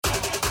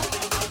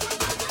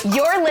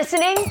You're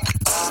listening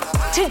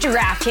to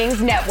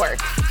DraftKings Network.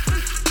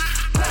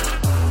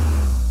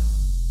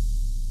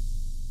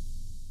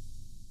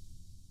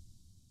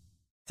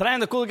 Today on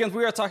the Cooligans,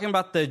 we are talking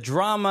about the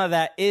drama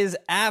that is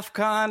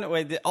AFCON.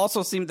 Wait,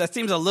 that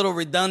seems a little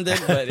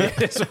redundant, but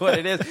it is what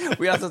it is.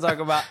 We also talk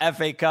about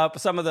FA Cup,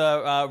 some of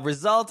the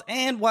results,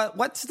 and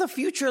what's the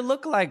future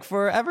look like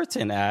for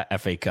Everton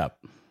at FA Cup.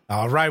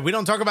 All right, we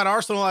don't talk about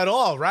Arsenal at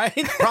all, right?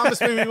 Promise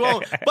me we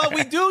won't. But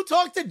we do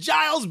talk to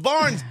Giles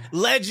Barnes,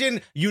 legend.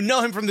 You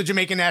know him from the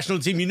Jamaican national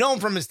team. You know him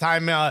from his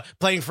time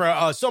playing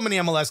for so many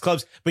MLS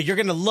clubs. But you're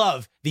going to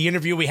love the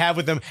interview we have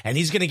with him. And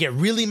he's going to get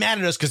really mad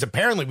at us because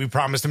apparently we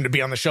promised him to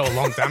be on the show a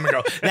long time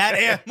ago. That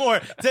and more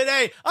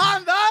today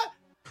on the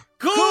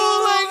Cooligans!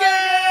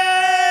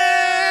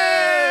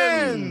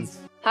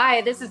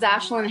 Hi, this is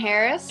Ashlyn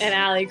Harris. And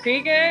Allie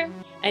Krieger.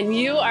 And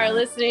you are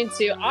listening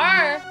to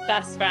our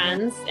best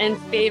friends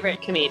and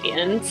favorite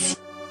comedians,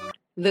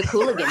 the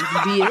Cooligans,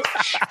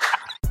 bitch.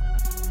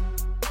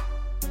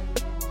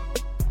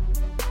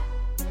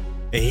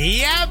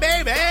 Yeah,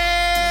 baby!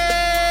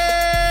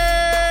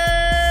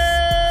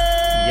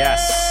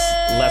 Yes,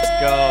 let's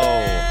go.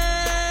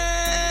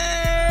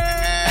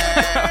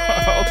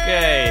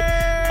 Okay.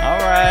 All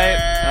right.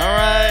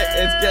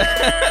 It's good.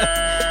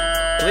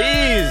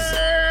 Please.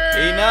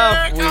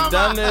 Enough. We've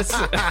done this.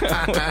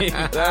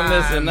 We've done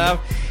this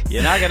enough.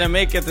 You're not gonna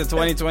make it to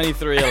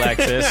 2023,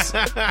 Alexis.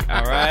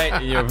 All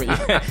right, you're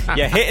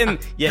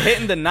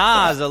hitting the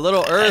Nas a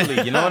little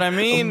early. You know what I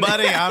mean,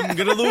 buddy? I'm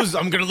gonna lose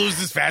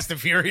this Fast and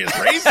Furious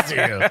race to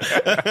you.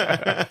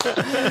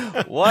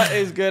 What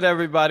is good,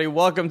 everybody?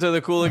 Welcome to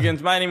the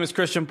Cooligans. My name is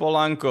Christian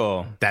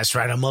Polanco. That's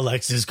right. I'm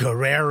Alexis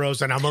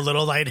Guerreros, and I'm a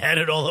little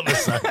lightheaded all of a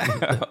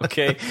sudden.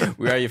 Okay,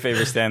 we are your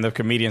favorite stand-up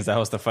comedians that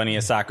host the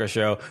funniest soccer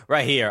show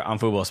right here on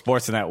Football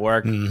Sports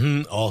Network.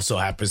 Mm-hmm. Also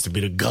happens to be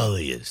the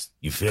gulliest.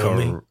 You feel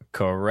me?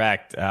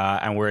 Correct.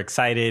 And we're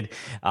excited,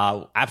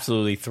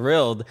 absolutely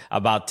thrilled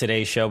about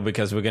today's show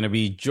because we're going to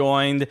be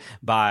joined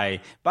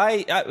by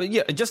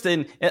just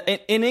an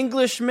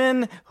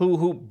Englishman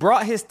who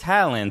brought his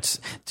talents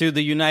to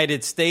the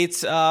United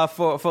States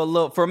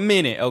for a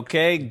minute.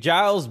 Okay,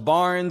 Giles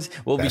Barnes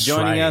will be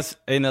joining us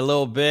in a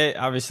little bit.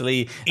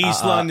 Obviously,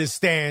 East London,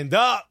 stand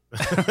up.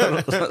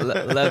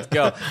 Let's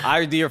go.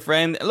 Our dear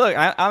friend. Look,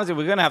 honestly,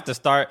 we're gonna have to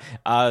start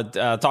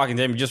talking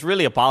to him, just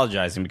really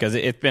apologizing because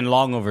it's been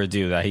long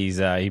overdue that he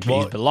belongs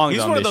on this show.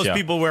 He's one of those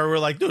people where we're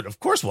like, dude,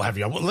 of course we'll have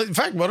you on. In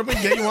fact, why don't we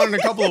get you on in a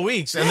couple of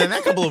weeks? And then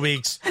that couple of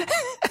weeks, grew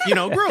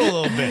a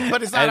little bit.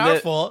 But it's not our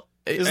fault.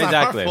 It's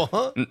exactly. not our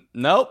fault.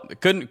 Nope,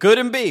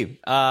 couldn't be. He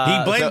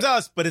blames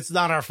us, but it's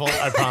not our fault.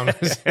 I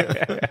promise.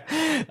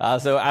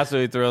 So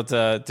absolutely thrilled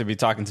to be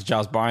talking to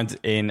Giles Barnes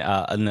in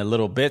a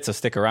little bit. So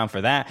stick around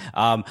for that.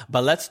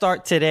 But let's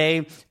start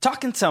today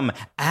talking some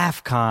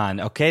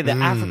AFCON. Okay, the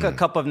Africa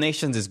Cup of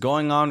Nations is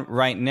going on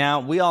right now.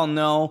 We all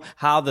know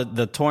how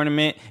the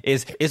tournament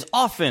is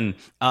often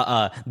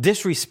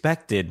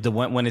disrespected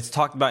when it's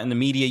talked about in the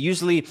media.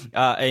 Usually,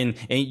 in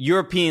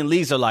European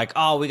leagues are like,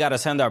 oh, we got to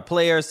send our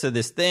players to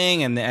this thing.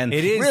 And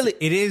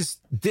it's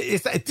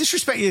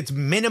disrespect. It's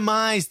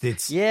minimized.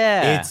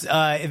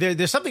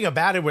 There's something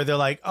about it where they're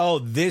like, oh,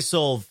 this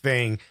old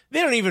thing.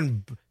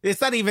 It's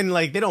not even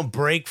like they don't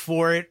break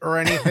for it or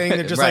anything.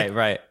 They're just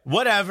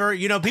whatever.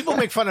 People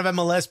make fun of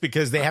MLS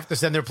because they have to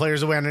send their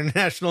players away on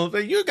international.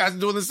 You guys are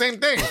doing the same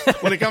thing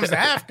when it comes to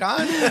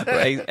AFCON.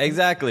 Right,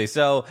 exactly.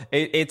 So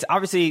it's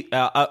obviously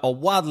a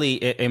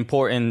wildly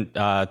important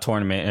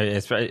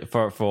tournament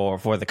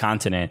for the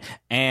continent.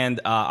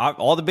 And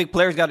all the big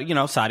players got,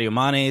 Sadio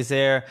Mane is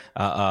there,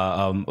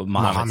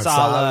 Mohamed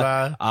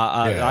Salah.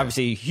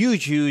 Obviously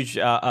huge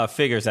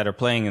figures that are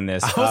playing in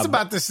this. I was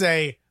about to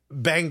say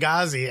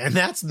Benghazi, and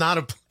that's not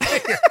a player.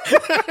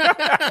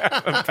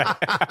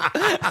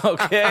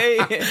 Okay.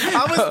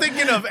 I was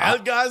thinking of El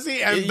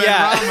Ghazi and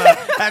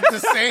Benrahma at the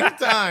same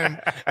time.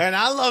 And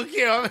I we're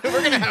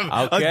going to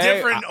have a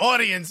different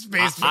audience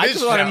space for this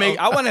show.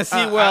 I want to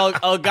see where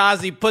El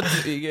Ghazi puts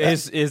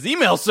his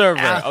email server,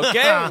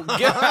 okay?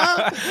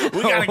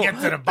 We got to get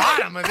to the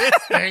bottom of this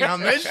thing on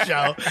this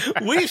show.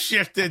 We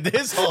shifted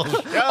this whole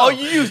show. Oh,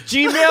 you use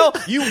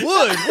Gmail? You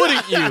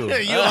wouldn't you?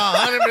 You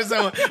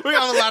 100%. We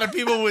have a lot of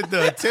people with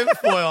the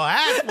tinfoil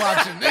hats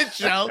watching this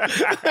show.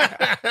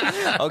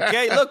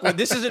 Okay, look,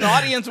 this is an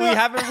audience we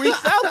haven't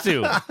reached out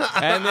to.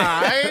 And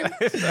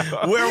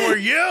where were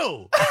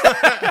you?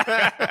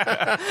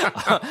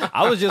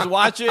 I was just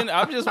watching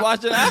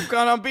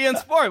AFCON on BN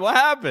Sport. What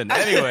happened?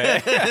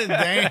 Anyway.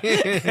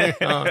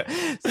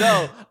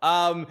 So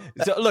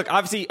look,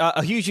 obviously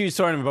a huge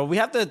tournament, but we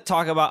have to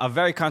talk about a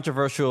very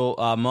controversial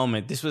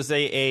moment. This was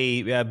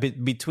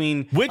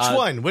between which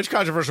one? Which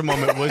controversial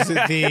moment was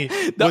it?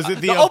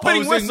 The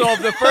opening whistle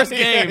of the first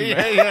game?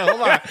 Yeah.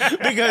 Hold on.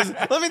 Because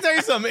let me tell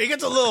you something, it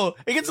gets a little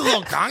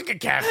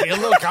CONCACAF, a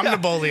little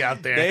comfortable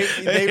out there.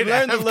 They've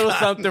learned a little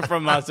something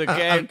from us,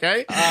 okay?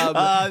 Okay.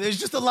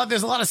 There's a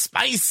lot of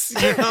spice,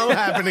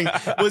 happening.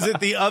 Was it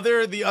the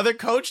other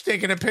coach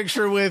taking a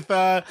picture with,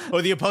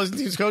 or the opposing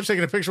team's coach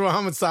taking a picture with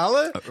Mohamed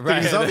Salah?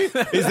 Right.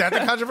 Is that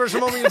the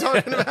controversial moment you're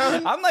talking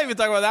about? I'm not even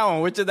talking about that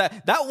one. Which is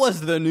that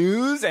was the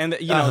news, and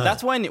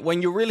that's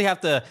when you really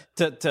have to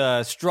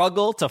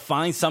struggle to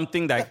find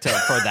something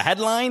for the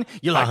headline.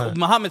 You're like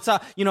Mohamed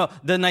Salah.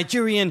 The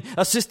Nigerian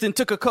assistant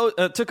took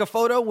a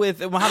photo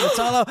with Mohamed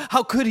Salah.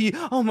 How could he?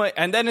 Oh my!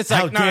 And then it's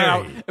like,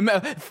 no,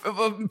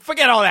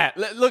 forget all that.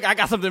 Look, I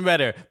got something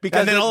better.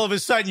 And then all of a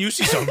sudden, you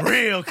see some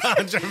real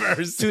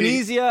controversy.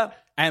 Tunisia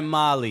and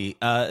Mali.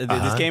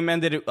 This game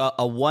ended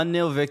a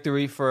 1-0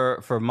 victory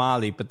for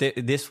Mali, but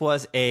this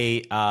was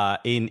in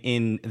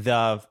the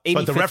 85th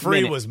But the referee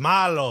minute. was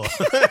malo.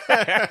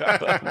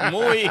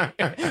 muy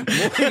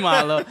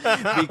malo,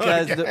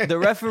 because the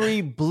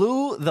referee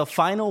blew the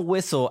final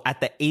whistle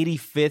at the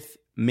 85th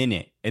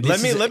minute.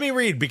 Let me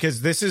read,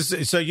 because this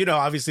is so,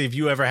 obviously if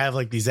you ever have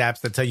like these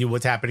apps that tell you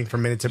what's happening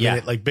from minute to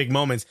minute, like big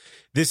moments,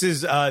 this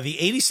is the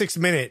 86th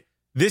minute.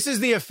 This is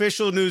the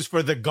official news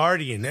for The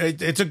Guardian.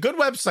 It's a good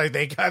website.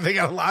 They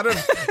got a lot of,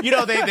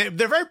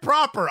 they're very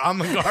proper on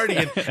The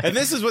Guardian. And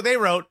this is what they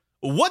wrote.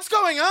 What's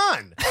going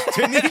on?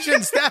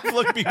 Tunisian staff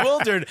look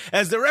bewildered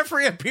as the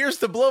referee appears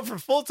to blow for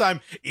full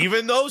time,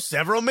 even though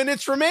several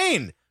minutes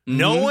remain.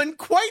 No one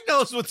quite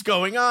knows what's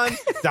going on. ...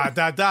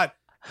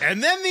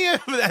 And then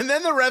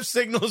the ref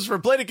signals for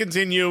play to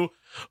continue.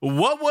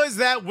 What was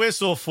that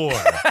whistle for?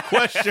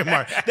 Question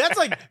mark. That's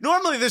like,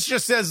 normally this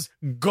just says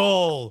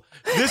goal.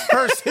 This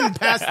person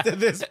passed to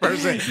this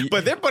person,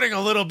 but they're putting a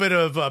little bit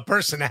of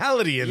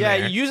personality in there.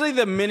 Yeah, usually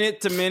the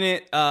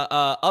minute-to-minute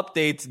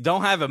updates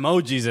don't have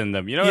emojis in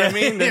them. You know what I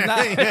mean?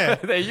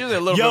 They're usually a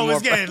little bit more...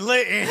 It's getting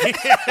lit.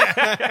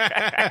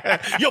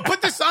 Yo,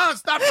 put this on.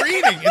 Stop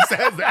reading. It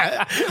says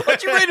that.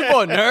 What you reading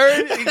for,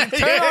 nerd?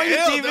 Turn on your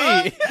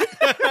TV.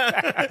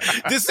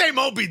 This ain't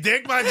Moby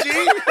Dick, my G.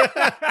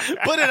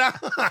 Put it on.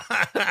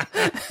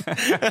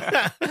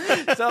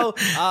 So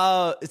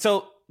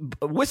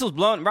whistle's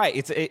blown, right?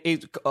 He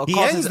ends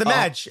the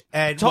match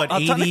at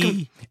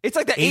 80? It's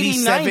like the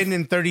 87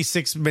 and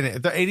 36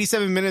 minutes. The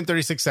 87 minute and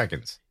 36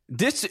 seconds.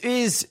 This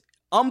is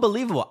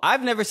unbelievable.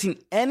 I've never seen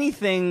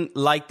anything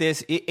like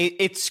this.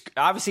 It's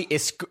obviously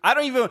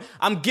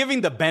I'm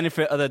giving the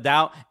benefit of the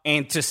doubt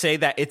and to say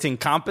that it's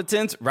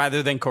incompetence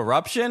rather than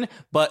corruption.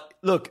 But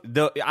look,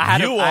 I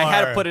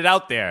had to put it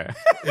out there.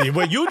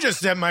 What you just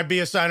said might be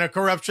a sign of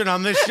corruption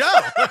on this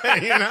show.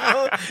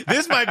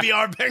 This might be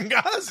our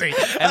Benghazi.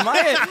 Am I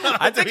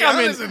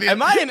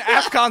in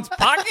AFCON's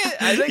pocket?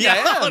 I think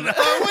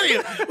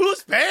I am.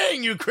 Who's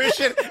paying you,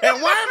 Christian?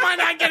 And why am I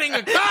not getting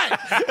a cut?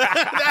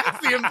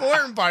 That's the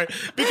important part.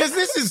 Because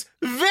this is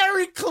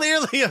very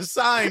clearly a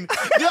sign.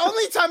 The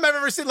only time I've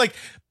ever seen,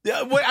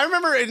 I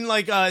remember in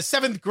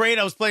 7th grade,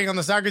 I was playing on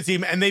the soccer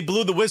team and they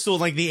blew the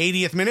whistle in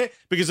the 80th minute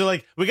because they're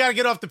like, we got to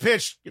get off the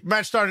pitch.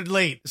 Match started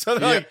late. So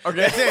they're like, okay,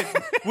 that's it.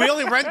 We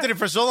only rented it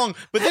for so long,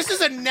 but this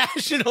is a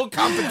national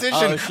competition.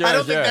 I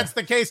don't think that's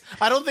the case.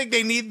 I don't think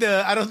they need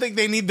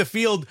the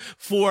field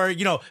for,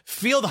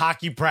 field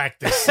hockey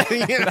practice. Bro,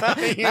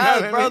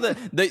 the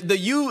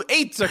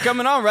U8s are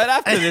coming on right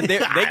after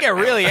this. They get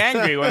really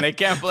angry when they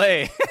can't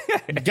play.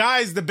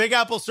 Guys, the Big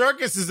Apple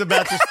Circus is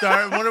about to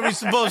start. What are we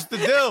supposed to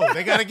do?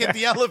 They got to get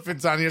the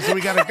elephants on here, so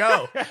we got to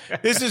go.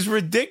 This is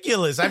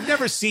ridiculous. I've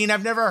never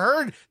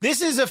heard.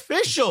 This is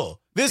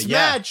official. This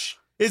match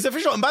is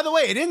official. And by the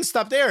way, it didn't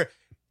stop there.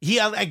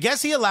 I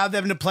guess he allowed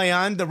them to play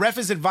on. The ref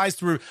is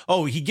advised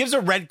he gives a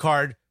red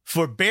card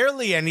for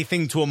barely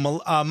anything to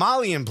a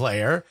Malian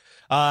player.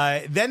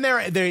 Then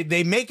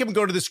they make him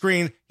go to the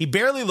screen. He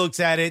barely looks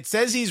at it,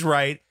 says he's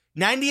right.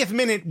 90th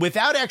minute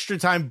without extra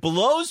time,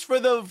 blows for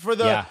the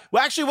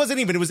well, actually it wasn't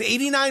even, it was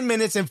 89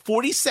 minutes and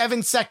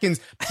 47 seconds.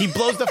 He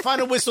blows the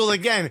final whistle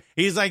again.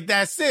 He's like,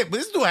 that's it. But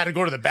this dude had to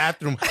go to the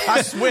bathroom.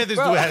 I swear this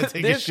dude had to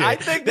take a shit. I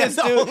think that's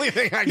the only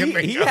thing I can think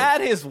of. He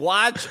had his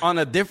watch on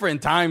a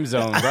different time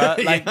zone, bro.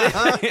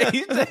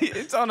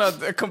 It's on a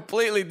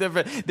completely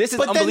different. This is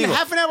unbelievable. Then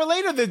half an hour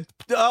later,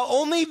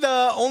 only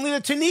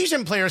the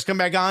Tunisian players come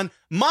back on.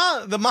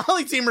 The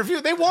Mali team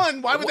refused. They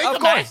won. Why would they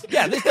come back?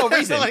 Yeah, there's no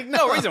reason.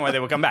 No reason why they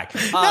would come back.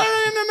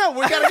 No.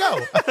 We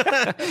gotta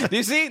go. Do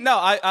you see?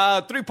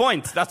 No, 3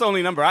 points. That's the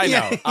only number I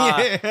know.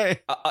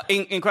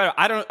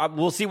 Incredible.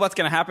 We'll see what's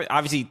gonna happen.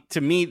 Obviously,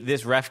 to me,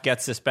 this ref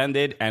gets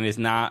suspended and is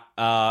not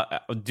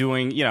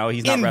doing.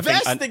 He's not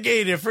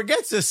investigated.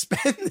 Forget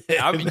suspended.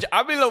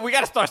 I mean, look, we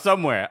gotta start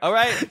somewhere. All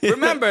right.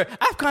 Remember,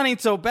 AFCON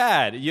ain't so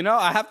bad.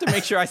 I have to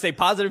make sure I say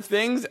positive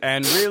things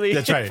and really.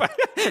 That's right.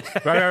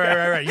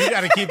 Right. You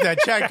gotta keep that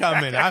check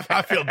coming. I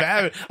feel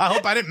bad. I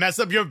hope I didn't mess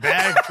up your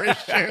bag,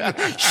 Christian.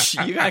 Shh,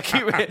 you gotta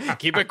keep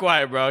it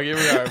quiet, bro. Keep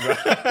it quiet, bro.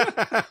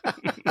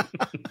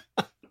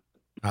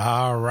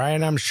 All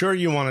right. I'm sure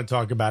you want to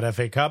talk about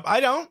FA Cup. I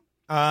don't.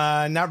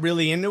 Not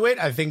really into it.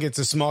 I think it's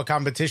a small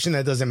competition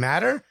that doesn't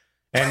matter.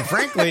 And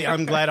frankly,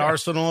 I'm glad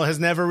Arsenal has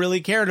never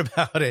really cared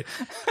about it.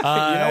 You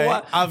know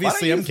what?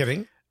 Obviously, I'm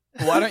kidding.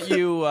 Why don't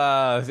you,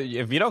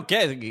 if you don't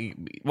get,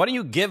 why don't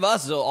you give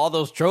us all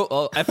those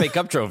FA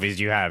Cup trophies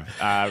you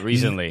have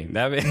recently?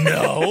 No.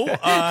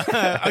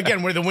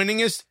 Again, we're the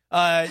winningest,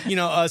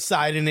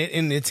 side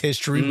in its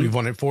history. We've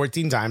won it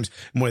 14 times,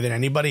 more than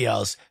anybody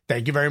else.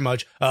 Thank you very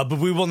much. But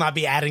we will not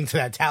be adding to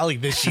that tally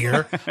this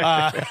year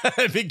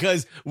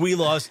because we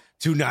lost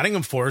to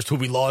Nottingham Forest, who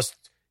we lost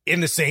in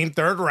the same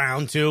third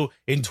round to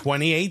in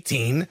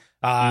 2018.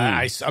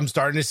 I'm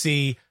starting to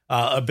see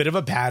a bit of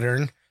a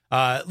pattern.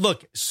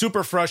 Look,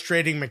 super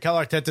frustrating. Mikel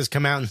Arteta's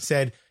come out and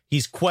said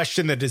he's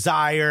questioned the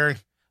desire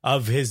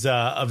of his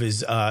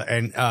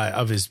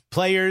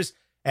players,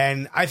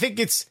 and I think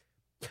it's,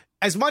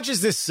 as much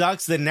as this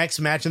sucks, the next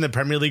match in the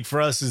Premier League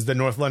for us is the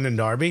North London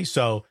Derby.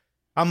 So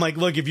I'm like,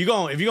 look, if you're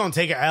gonna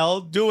take a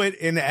L, do it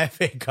in the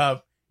FA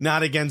Cup,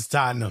 not against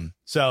Tottenham.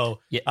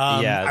 So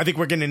I think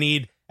we're gonna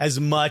need as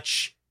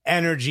much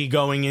energy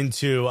going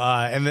into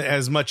and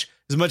as much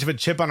of a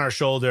chip on our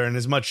shoulder and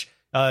as much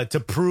to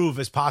prove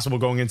as possible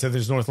going into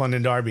this North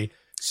London Derby.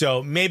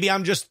 So maybe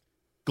I'm just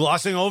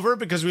glossing over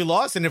because we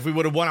lost. And if we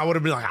would have won, I would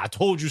have been like, I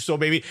told you so,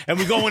 baby. And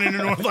we go in the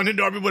North London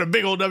Derby with a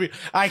big old W.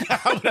 I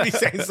would be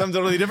saying something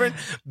totally different.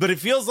 But it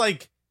feels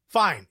like,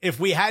 fine. If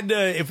we had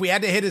to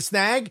hit a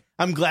snag,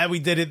 I'm glad we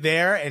did it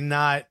there and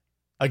not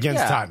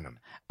against Tottenham.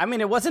 I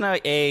mean, it wasn't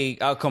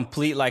a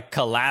complete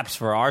collapse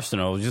for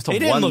Arsenal. It was just a 1-0 It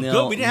didn't look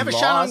good. We didn't have a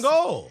shot on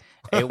goal.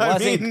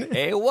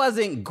 It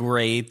wasn't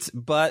great,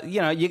 but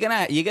you're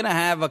gonna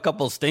have a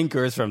couple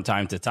stinkers from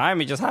time to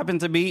time. It just happened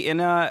to be in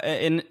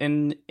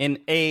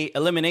a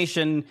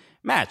elimination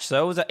match,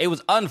 so it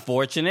was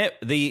unfortunate.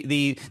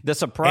 The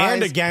surprise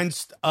and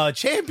against a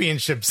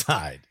championship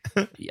side.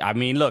 I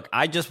mean, look,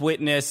 I just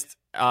witnessed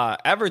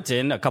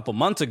Everton a couple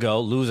months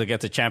ago lose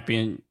against a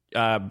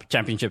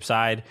championship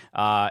side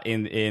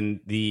in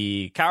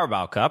the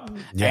Carabao Cup,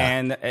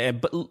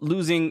 but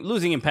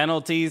losing in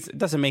penalties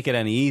doesn't make it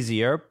any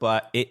easier.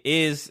 But it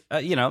is,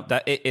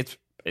 that it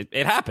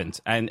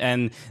happens,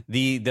 and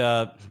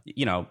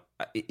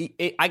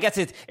I guess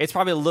it's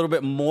probably a little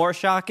bit more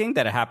shocking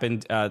that it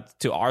happened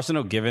to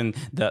Arsenal, given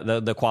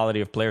the quality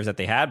of players that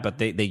they had, but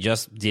they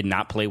just did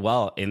not play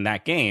well in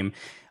that game,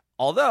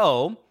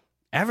 although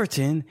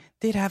Everton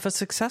did have a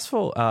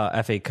successal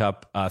FA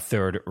Cup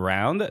third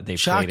round. They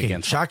played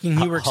against shocking.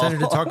 You were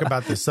excited to talk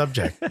about this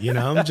subject.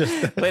 I'm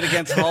just played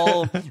against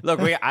Hull. Look,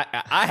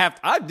 I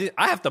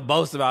have to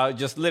boast about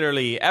just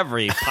literally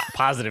every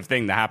positive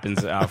thing that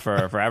happens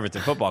for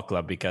Everton Football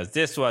Club, because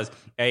this was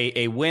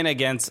a win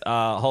against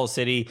Hull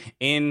City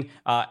in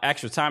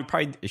extra time.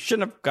 Probably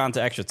shouldn't have gone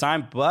to extra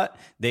time, but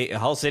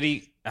Hull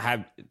City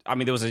had. I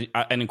mean, there was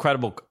an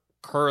incredible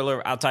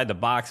curler outside the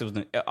box. It was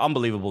an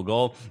unbelievable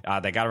goal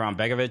that got around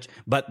Begovic,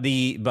 but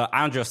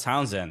Andros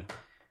Townsend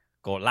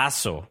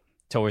golazo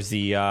towards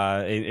the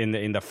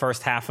in the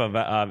first half of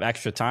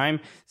extra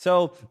time.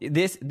 So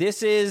this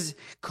is,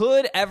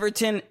 could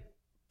Everton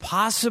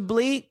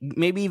possibly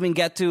maybe even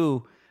get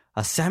to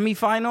a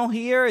semifinal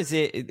here? Is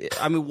it?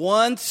 I mean,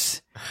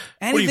 once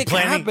anything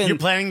can happen. You're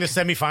planning the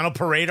semifinal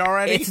parade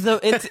already?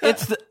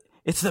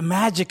 It's the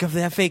magic of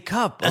the FA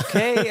Cup,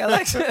 okay,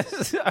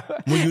 Alexis?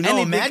 Well,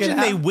 imagine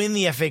they win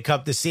the FA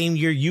Cup the same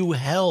year you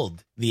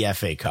held the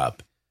FA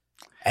Cup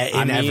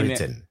in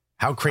Everton.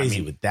 How crazy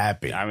would that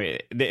be? I mean,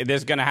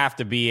 there's going to have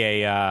to be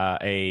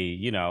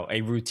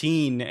a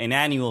routine, an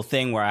annual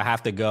thing where I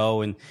have to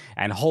go and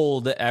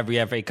hold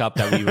every FA Cup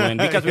that we win,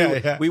 because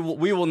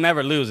we will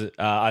never lose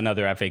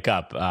another FA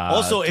Cup.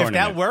 Also, tournament.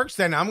 If that works,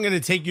 then I'm going to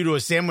take you to a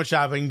sandwich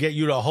shop and get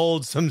you to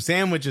hold some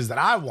sandwiches that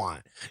I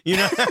want. You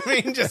know what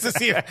I mean? Just to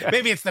see if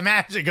maybe it's the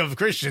magic of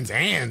Christian's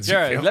hands.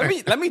 Sure.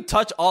 Let me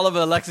touch all of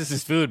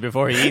Alexis's food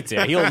before he eats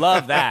it. He'll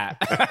love that.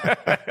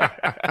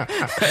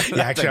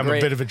 Actually, I'm a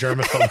bit of a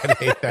germaphobe. I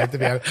hate that, to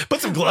be honest.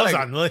 Put some gloves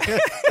on.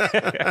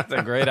 That's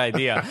a great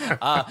idea.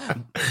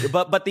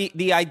 But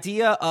the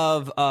idea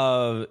of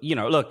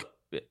look,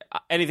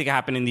 anything can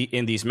happen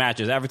in these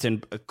matches.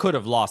 Everton could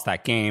have lost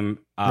that game,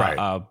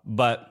 right?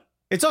 But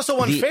it's also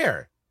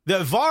unfair.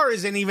 The VAR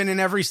isn't even in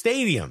every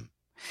stadium.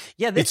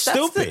 Yeah, it's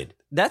stupid.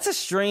 That's a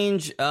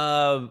strange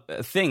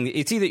thing.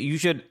 It's either you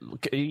should,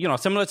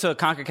 similar to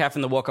CONCACAF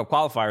and the World Cup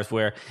qualifiers,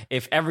 where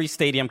if every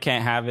stadium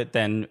can't have it,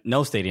 then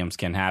no stadiums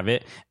can have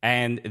it.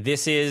 And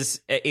this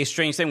is a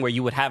strange thing where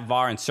you would have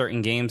VAR in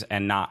certain games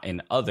and not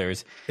in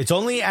others. It's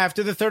only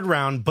after the third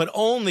round, but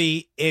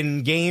only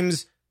in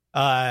games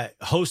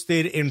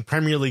hosted in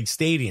Premier League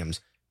stadiums,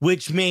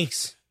 which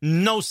makes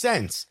no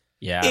sense.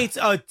 Yeah, it's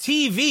a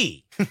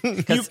TV.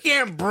 You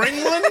can't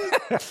bring one.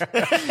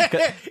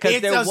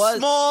 It's a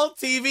small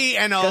TV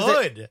and a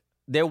hood.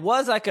 There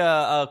was like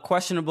a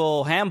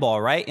questionable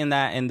handball, right, in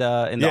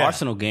the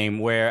Arsenal game,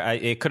 where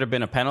it could have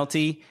been a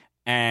penalty,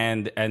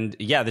 and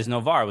there's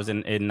no VAR. It was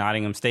in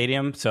Nottingham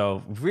Stadium,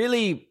 so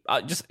really,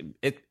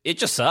 it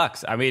just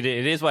sucks. I mean,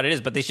 it is what it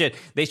is. But they should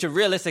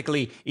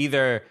realistically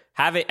either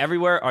have it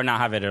everywhere or not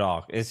have it at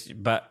all.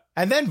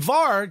 And then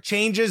VAR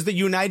changes the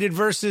United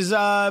versus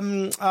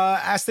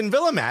Aston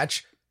Villa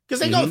match Because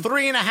they go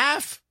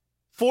 3.5,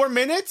 4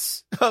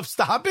 minutes of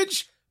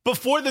stoppage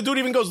before the dude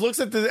even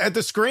looks at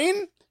the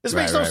screen. This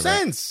makes no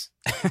sense.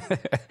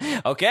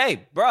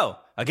 Okay, bro.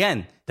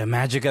 Again, the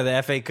magic of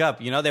the FA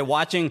Cup. You know, they're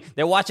watching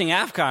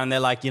AFCON. And they're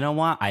like, you know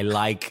what? I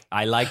like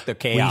the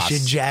chaos. We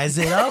should jazz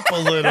it up a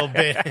little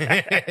bit.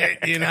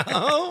 You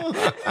know.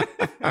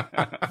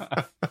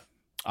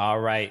 All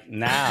right,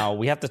 now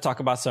we have to talk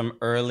about some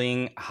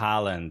Erling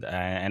Haaland.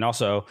 And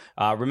also,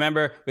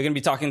 remember, we're going to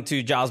be talking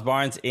to Giles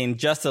Barnes in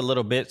just a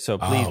little bit, so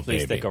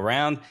please stick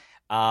around.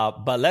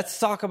 But let's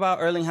talk about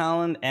Erling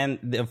Haaland and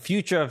the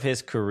future of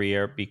his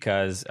career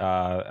because,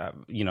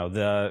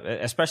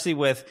 especially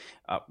with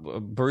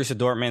Borussia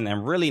Dortmund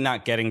and really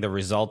not getting the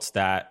results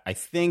that I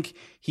think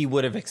he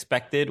would have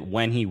expected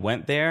when he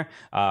went there.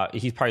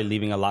 He's probably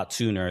leaving a lot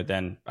sooner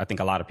than I think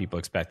a lot of people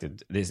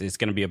expected. This is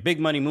going to be a big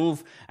money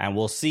move, and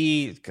we'll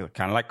see.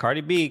 Kind of like Cardi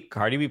B.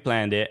 Cardi B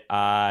planned it.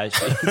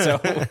 So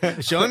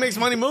she only makes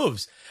money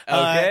moves.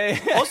 Okay.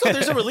 Also,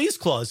 there's a release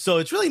clause, so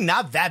it's really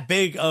not that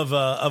big of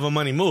a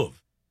money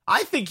move.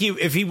 I think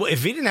if he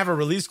didn't have a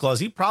release clause,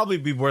 he'd probably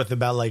be worth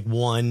about like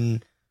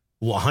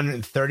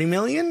 130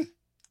 million.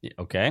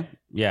 Okay.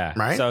 Yeah.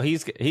 Right. So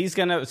he's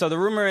gonna. So the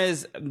rumor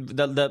is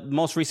the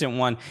most recent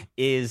one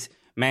is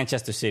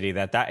Manchester City.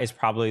 That is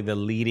probably the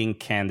leading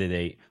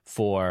candidate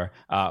for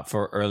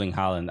Erling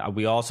Haaland.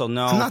 We also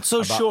know. I'm not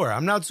so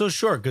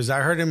sure because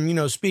I heard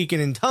him, speaking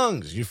in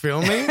tongues. You feel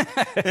me?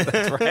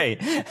 That's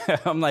right.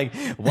 I'm like,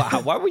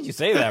 why would you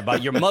say that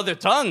about your mother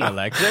tongue,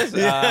 Alexis? He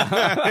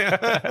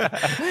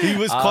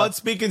was caught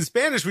speaking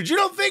Spanish, which you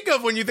don't think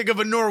of when you think of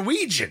a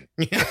Norwegian,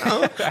 who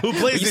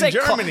plays in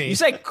Germany. You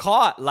say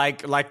caught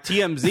like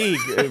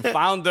TMZ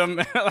found them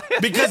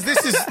because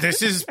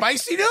this is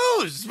spicy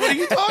news. What are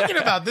you talking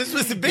about? This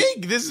was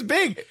big. This is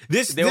big.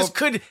 This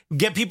could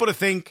get people to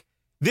think.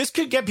 This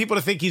could get people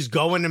to think he's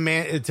going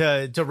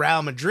to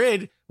Real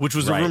Madrid, which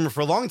was a rumor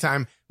for a long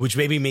time, which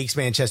maybe makes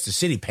Manchester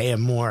City pay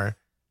him more,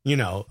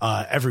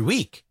 every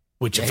week.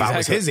 Which if I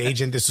was his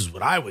agent, this is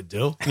what I would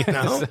do.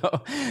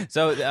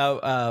 So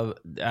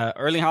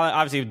Erling Haaland,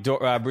 obviously,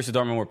 Borussia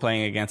Dortmund were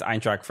playing against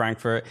Eintracht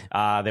Frankfurt.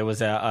 There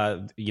was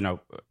Erling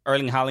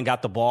Haaland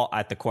got the ball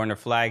at the corner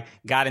flag,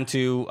 he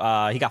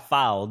got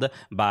fouled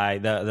by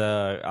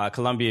the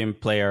Colombian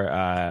player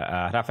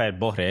Rafael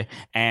Borre,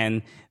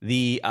 and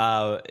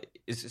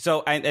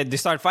So they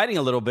start fighting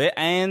a little bit,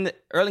 and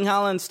Erling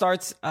Haaland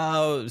starts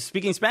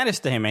speaking Spanish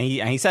to him, and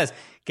he says,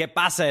 "¿Qué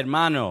pasa,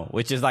 hermano?"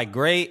 Which is like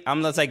great.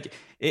 I'm just like,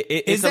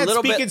 is that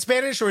speaking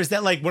Spanish, or is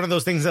that like one of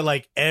those things that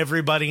like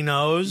everybody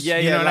knows? Yeah,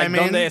 you know like, what I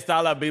mean? ¿Dónde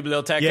está la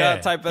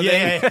biblioteca type of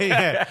thing?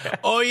 Yeah.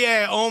 Oh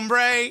yeah,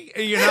 hombre.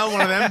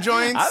 One of them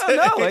joints. I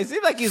don't know. It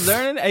seems like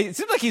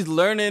he's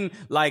learning.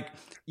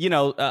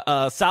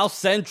 South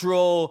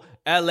Central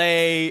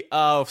LA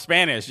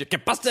Spanish.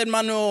 ¿Qué pasa,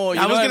 hermano?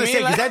 I was going to say,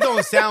 because that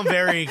don't sound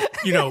very,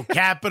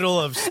 capital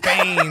of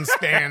Spain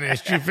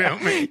Spanish. You feel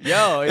me?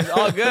 Yo, it's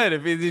all good.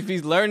 If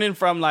he's learning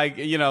from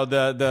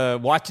the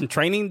watching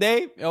Training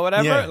Day or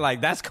whatever,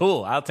 that's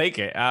cool. I'll take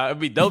it. It'd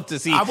be dope to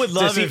see. I would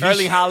love to see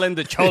Erling Haaland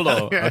the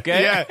Cholo.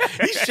 Okay. Yeah.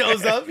 He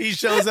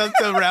shows up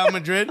to Real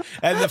Madrid,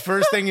 and the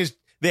first thing is,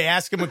 they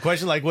ask him a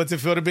question like, what's it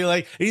feel to be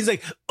like? And he's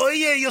like,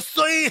 oye, yo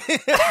soy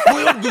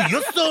muy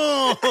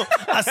orgulloso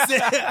a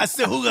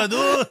ser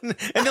jugador. And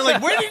they're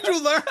like, where did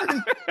you learn?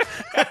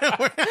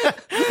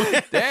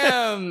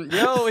 Damn.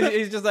 Yo,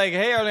 he's just like,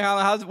 hey, Erling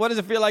Haaland, what does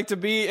it feel like to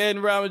be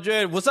in Real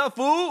Madrid? What's up,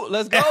 fool?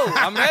 Let's go.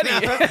 I'm ready.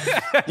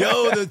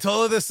 Yo, the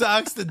taller the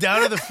socks, the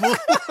downer the fool.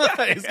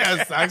 He's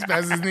got socks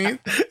past his knees.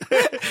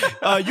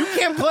 You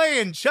can't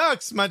play in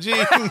Chucks, my G.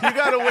 You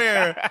got to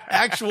wear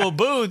actual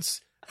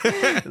boots.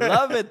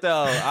 Love it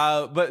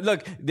though, but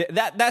look,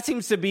 that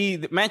seems to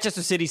be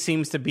Manchester City.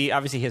 Seems to be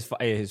obviously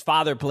his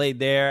father played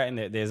there,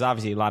 and there's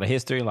obviously a lot of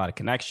history, a lot of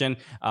connection.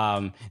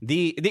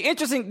 This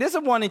is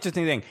one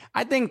interesting thing.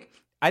 I think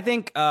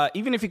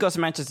even if he goes to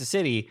Manchester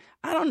City,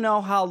 I don't know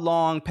how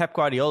long Pep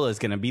Guardiola is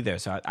going to be there.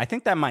 So I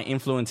think that might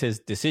influence his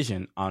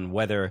decision on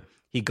whether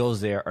he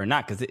goes there or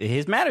not, because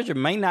his manager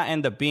may not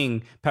end up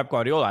being Pep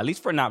Guardiola, at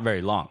least for not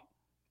very long.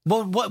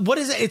 Well, what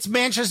is it? It's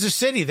Manchester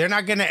City. They're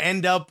not going to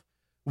end up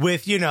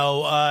with,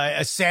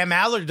 a Sam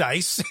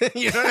Allardyce.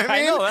 You know what I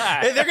mean? I know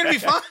that. They're going to be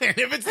fine.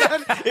 If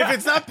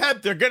it's not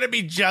Pep, they're going to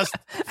be just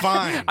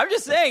fine. I'm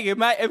just saying it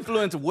might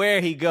influence where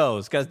he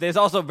goes, because there's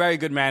also very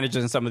good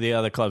managers in some of the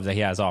other clubs that he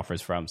has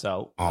offers from.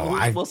 So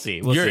we'll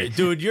see. We'll see.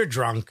 Dude, you're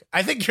drunk.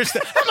 I think you're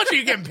how much are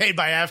you getting paid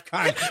by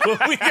AFCON?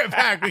 When we get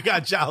back, we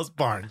got Giles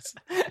Barnes.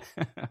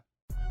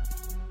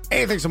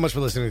 Hey, thanks so much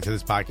for listening to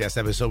this podcast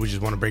episode. We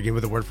just want to break in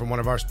with a word from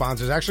one of our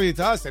sponsors. Actually, it's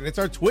us, and it's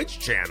our Twitch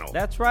channel.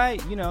 That's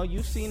right.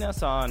 You've seen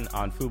us on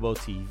Fubo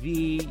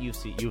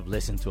TV. You've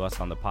listened to us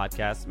on the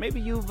podcast.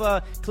 Maybe you've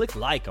clicked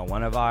like on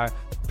one of our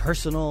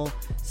personal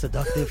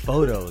seductive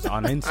photos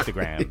on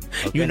Instagram.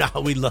 Okay? You know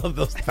how we love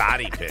those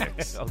body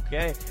pics.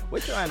 Okay, we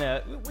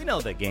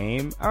know the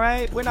game. All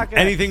right, we're not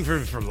gonna anything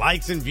for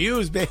likes and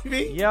views,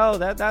 baby. Yo,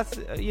 that's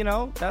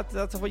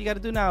what you got to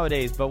do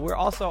nowadays. But we're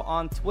also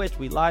on Twitch.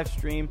 We live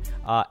stream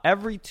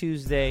every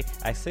Tuesday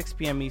at 6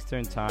 p.m.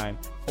 Eastern Time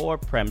for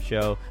Prem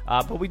Show.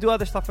 But we do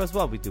other stuff as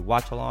well. We do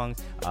watch-alongs.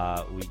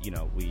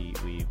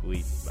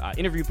 We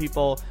interview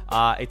people.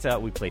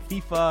 We play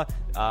FIFA,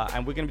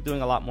 and we're going to be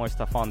doing a lot more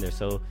stuff on there.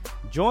 So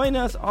join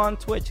us on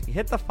Twitch.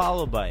 Hit the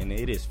follow button.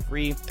 It is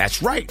free.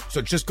 That's right.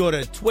 So just go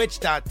to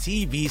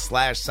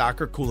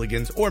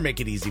twitch.tv/soccercooligans or make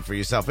it easy for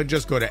yourself and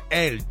just go to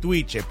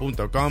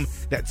eltwiche.com.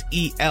 That's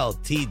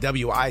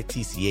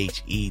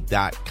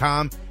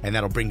eltwiche.com. And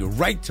that'll bring you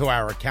right to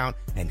our account,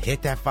 and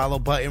hit that follow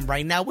button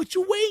right now. What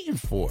you waiting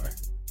for?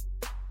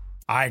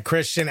 All right,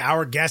 Christian,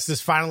 our guest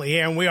is finally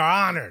here, and we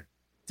are honored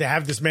to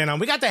have this man on.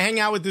 We got to hang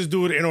out with this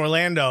dude in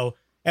Orlando,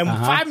 and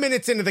 5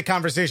 minutes into the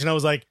conversation, I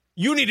was like,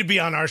 you need to be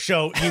on our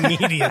show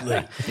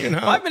immediately.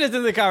 5 minutes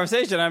into the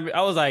conversation,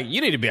 I was like, you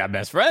need to be our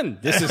best friend.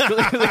 This is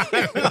clearly,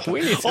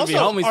 we need to be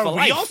homies for life.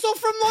 Are we also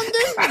from London?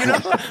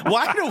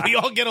 Why do we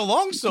all get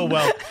along so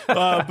well?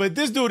 But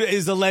this dude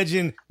is a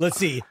legend. Let's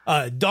see,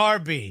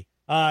 Derby,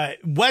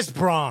 West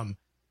Brom,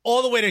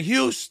 all the way to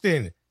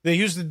Houston, the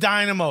Houston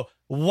Dynamo,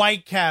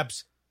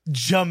 Whitecaps,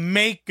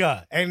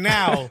 Jamaica, and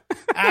now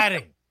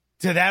adding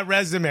to that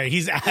resume,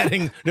 he's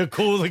adding the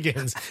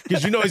Cooligans,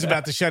 because he's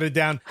about to shut it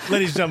down.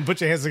 Ladies and gentlemen, put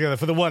your hands together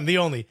for the one, the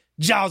only,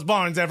 Giles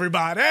Barnes,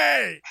 everybody.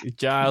 Hey!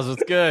 Giles,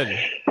 what's good?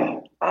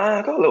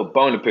 I got a little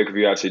bone to pick with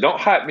you, actually. Don't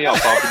hype me up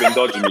after you've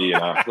been dodging me,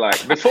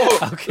 Like, before,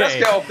 let's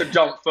get off the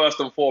jump first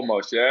and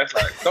foremost, yeah?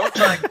 Like, don't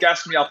try and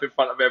gas me up in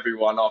front of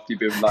everyone after you've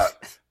been,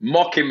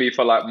 mocking me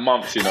for,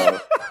 months,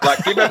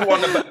 Like, give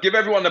everyone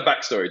the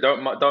backstory.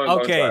 Don't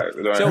okay.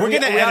 Don't so we're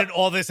going to edit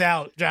all this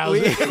out, Giles.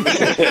 We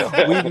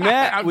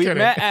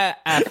met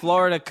at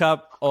Florida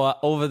Cup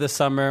over the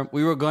summer.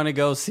 We were going to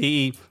go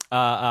see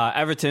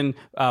Everton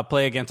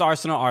play against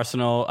Arsenal.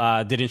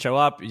 Arsenal didn't show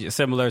up,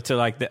 similar to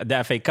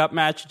the FA Cup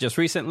match just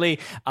recently.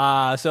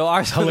 So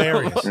Arsenal,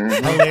 hilarious.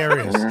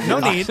 No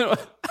need.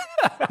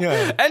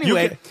 Yeah.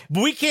 Anyway,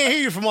 we can't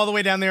hear you from all the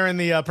way down there in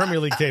the Premier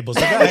League table.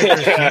 So go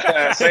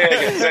ahead, say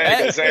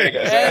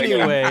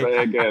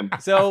it again.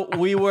 So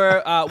we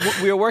were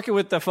working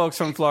with the folks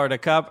from Florida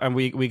Cup, and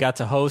we got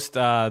to host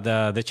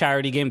the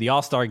charity game, the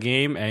All-Star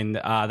game, and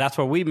that's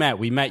where we met.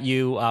 We met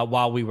you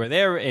while we were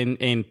there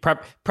in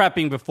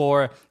prepping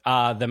before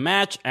the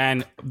match,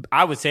 and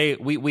I would say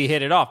we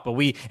hit it off. But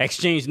we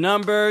exchanged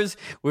numbers.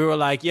 We were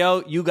like,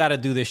 "Yo, you got to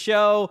do the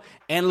show."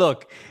 And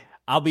look,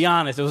 I'll be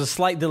honest, there was a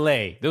slight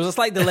delay. There was a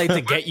slight delay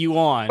to get you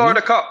on.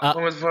 Florida Cup.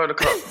 When was Florida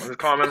Cup? I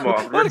can't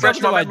remember.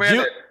 Refresh my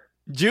memory.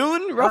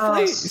 June,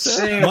 roughly.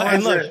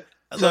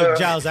 And look,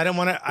 Giles, I didn't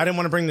want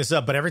to bring this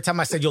up, but every time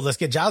I said, "Yo, let's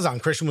get Giles on,"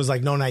 Christian was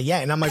like, "No, not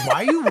yet." And I'm like, "Why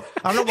are you?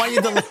 I don't know why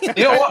you're delaying."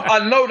 You know what? I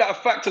know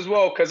that fact as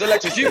well, because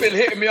Alexis, you've been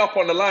hitting me up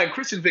on the line.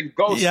 Christian's been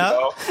ghosted,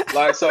 I'm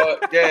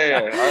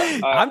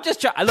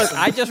just trying. Look,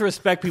 I just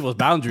respect people's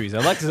boundaries.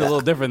 Alexis is a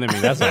little different than me.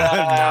 That's all.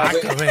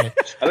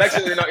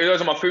 Alexis, he knows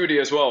I'm a foodie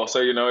as well,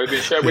 so we've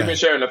been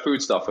sharing the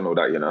food stuff and all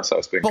that, so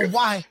it's been. But good.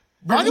 Why?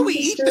 Why do we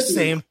eat the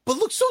same but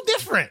look so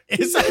different?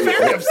 It's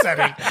very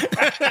upsetting.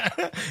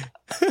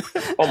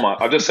 Oh my!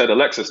 I just said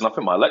Alexis, and I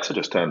think my Alexa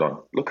just turned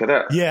on. Look at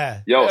that.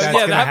 Yeah. Yo, that's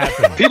gonna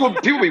happen. People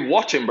be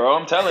watching, bro.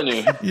 I'm telling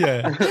you.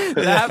 Yeah.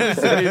 That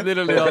happens to me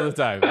literally all the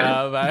time.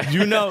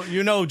 You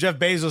know, Jeff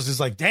Bezos is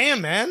like,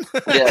 damn, man.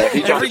 Yeah,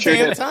 he's every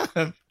damn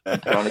time.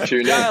 Trying to tune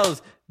in.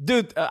 Giles,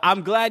 dude,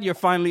 I'm glad you're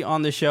finally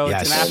on the show.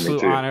 Yes, it's an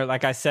absolute honor.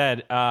 Like I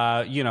said,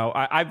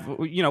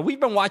 we've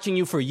been watching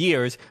you for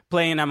years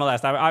playing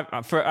MLS.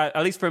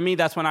 At least for me,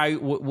 that's when I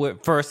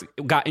first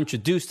got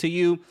introduced to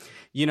you.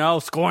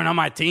 Scoring on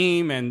my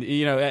team and,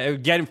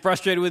 getting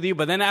frustrated with you.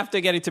 But then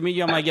after getting to meet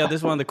you, I'm like, yo, this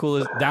is one of the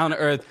coolest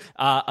down-to-earth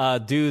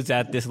dudes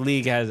that this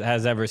league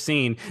has ever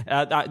seen.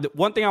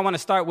 One thing I want to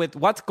start with,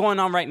 what's going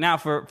on right now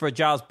for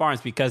Giles Barnes?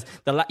 Because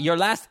your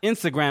last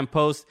Instagram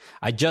post,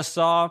 I just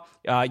saw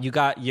you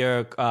got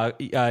your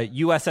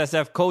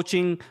USSF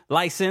coaching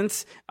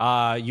license.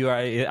 You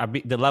are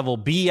the level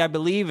B, I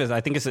believe. Is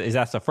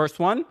that's the first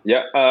one?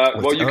 Yeah.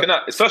 Well, you can.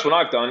 It's the first one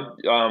I've done.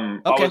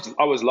 Okay.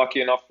 I was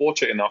lucky enough,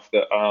 fortunate enough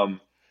that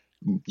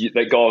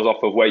that goes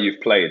off of where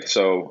you've played.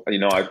 So,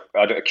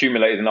 I'd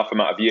accumulated enough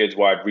amount of years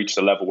where I'd reached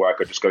a level where I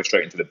could just go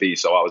straight into the B.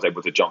 So I was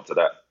able to jump to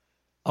that.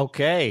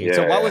 Okay. Yeah.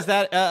 So what was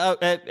that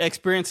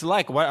experience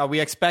like? What are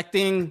we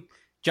expecting?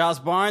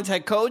 Giles Barnes,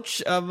 head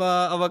coach of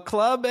a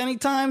club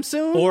anytime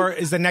soon? Or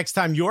is the next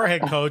time your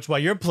head coach while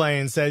you're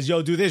playing says,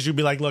 "Yo, do this," you'll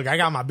be like, "Look, I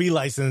got my B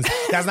license.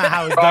 That's not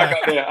how it's done."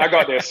 I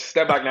got this.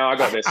 Step back now. I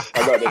got this.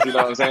 You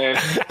know what I'm saying?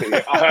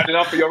 I heard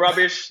enough of your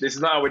rubbish. This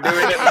is not how we're doing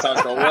it. This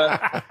sounds gonna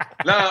work.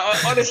 No,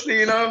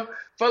 honestly,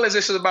 fellas,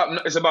 it's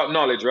about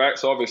knowledge, right?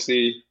 So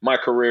obviously, my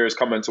career is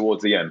coming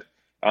towards the end.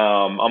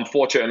 I'm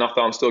fortunate enough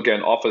that I'm still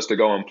getting offers to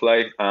go and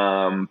play,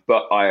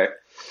 but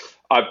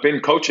I've been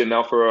coaching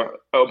now for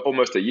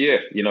almost a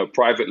year,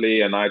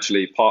 privately, and I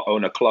actually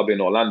own a club in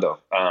Orlando,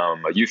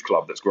 a youth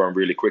club that's growing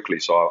really quickly.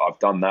 So I've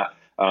done that,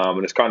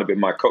 and it's kind of been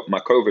my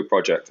COVID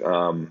project.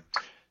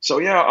 So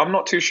yeah, I'm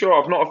not too sure.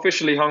 I've not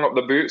officially hung up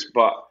the boots,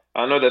 but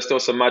I know there's still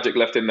some magic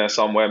left in there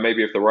somewhere.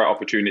 Maybe if the right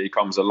opportunity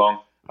comes along,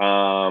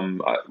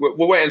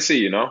 we'll wait and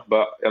see,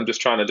 But I'm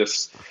just trying to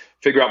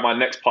figure out my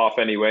next path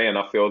anyway. And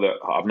I feel that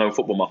I've known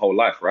football my whole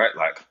life, right?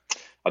 Like,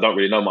 I don't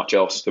really know much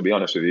else, to be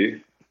honest with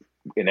you,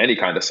 in any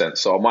kind of sense.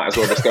 So I might as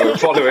well just go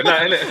following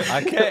that,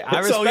 innit? Okay, I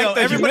respect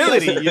the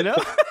humility, you know?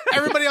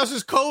 Everybody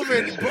else's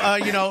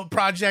COVID,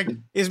 project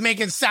is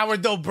making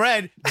sourdough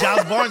bread.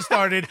 Giles Barnes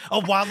started a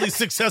wildly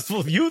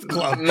successful youth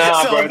club.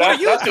 Nah, so bro,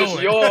 that's doing?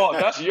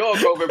 that's your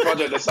COVID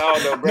project, the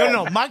sourdough bread.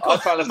 No, my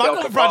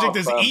COVID project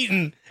is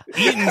eating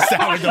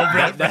sourdough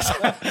bread.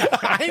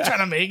 I ain't trying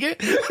to make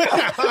it.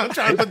 I'm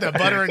trying to put the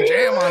butter and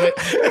jam on it.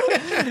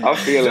 I'm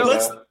feeling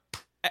that.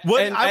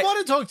 I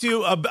want to talk to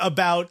you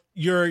about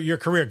your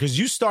career, because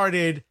you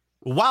started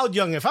wild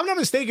young. If I'm not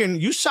mistaken,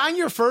 you signed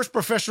your first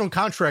professional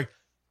contract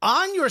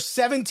on your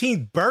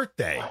 17th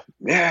birthday.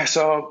 Yeah,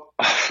 so,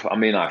 I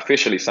mean, I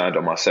officially signed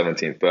on my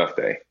 17th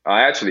birthday.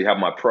 I actually had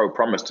my pro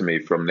promised to me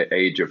from the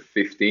age of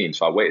 15,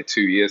 so I waited 2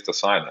 years to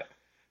sign it.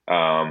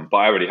 But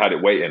I already had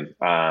it waiting.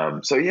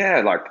 So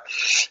yeah, like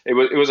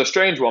it was a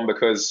strange one,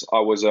 because I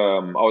was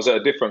at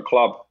a different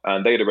club,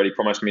 and they'd already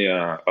promised me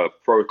a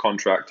pro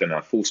contract and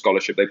a full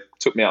scholarship. They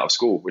took me out of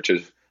school, which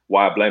is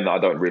why I blame that I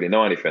don't really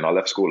know anything. I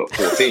left school at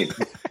 14.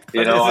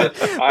 You know,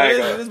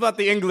 it's what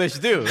the English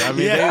do. I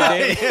mean,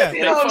 they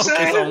you know what I'm focus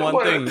saying? on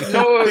one thing.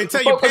 They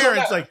tell your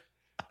parents, like,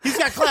 he's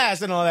got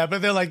class and all that,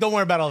 but they're like, don't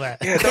worry about all that.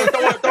 Yeah,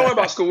 don't worry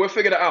about school. We'll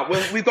figure that out.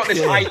 We've got this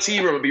IT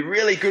room. It'd be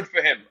really good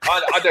for him.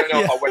 I don't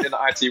know if I went in the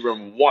IT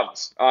room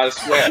once. I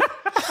swear.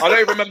 I don't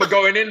even remember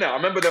going in there. I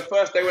remember the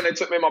first day when they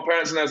took me and my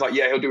parents, and they was like,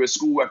 yeah, he'll do his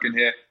schoolwork in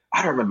here.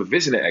 I don't remember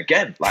visiting it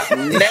again. Like,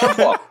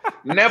 never.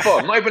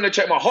 Not even to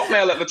check my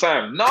Hotmail at the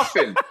time.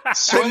 Nothing.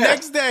 Swear.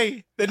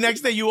 The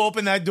next day you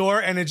open that door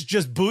and it's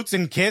just boots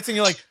and kits, and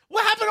you're like,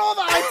 what happened to all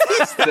the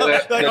IT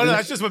stuff? Oh no,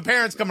 that's just when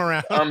parents come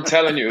around. I'm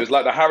telling you, it was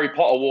like the Harry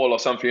Potter wall or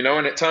something, you know,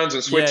 and it turns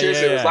and switches.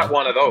 It was like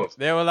one of those.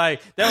 They were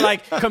like,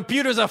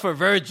 computers are for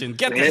virgins.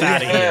 Get this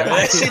out of here.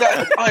 I see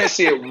that. I didn't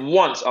see it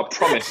once. I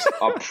promise.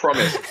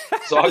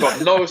 So I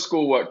got no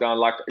schoolwork done.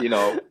 Like, you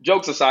know,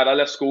 jokes aside, I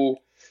left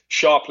school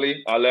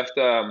sharply. I left.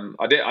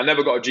 I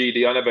never got a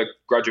GED. I never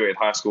graduated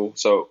high school.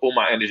 So all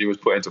my energy was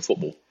put into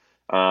football.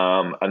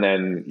 And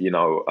then, you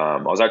know, I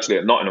was actually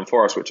at Nottingham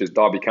Forest, which is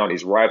Derby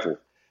County's rival.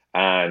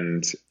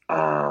 And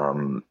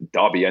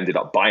Derby ended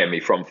up buying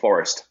me from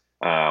Forest.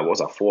 What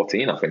was I,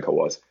 14? I think I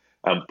was.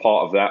 And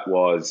part of that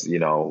was, you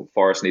know,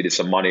 Forest needed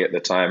some money at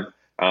the time.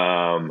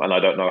 And I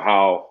don't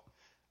know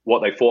what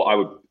they thought I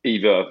would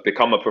either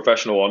become a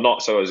professional or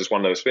not. So it was just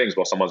one of those things,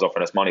 well, someone's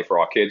offering us money for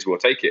our kids, we'll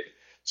take it.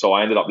 So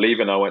I ended up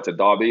leaving. I went to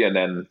Derby, and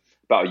then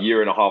about a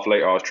year and a half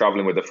later, I was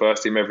traveling with the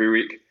first team every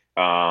week,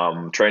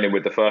 training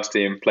with the first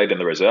team, played in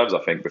the reserves, I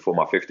think, before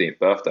my 15th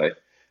birthday.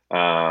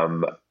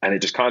 And it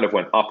just kind of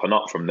went up and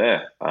up from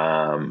there.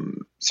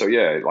 So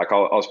yeah, like I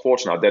was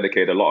fortunate. I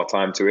dedicated a lot of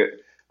time to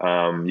it.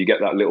 You get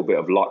that little bit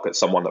of luck at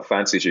someone that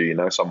fancies you, you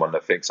know, someone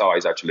that thinks, oh,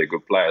 he's actually a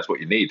good player. That's what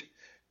you need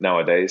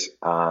nowadays.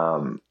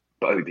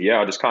 But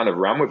yeah, I just kind of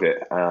ran with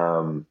it.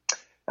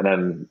 And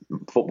then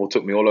football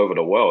took me all over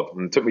the world,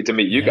 and took me to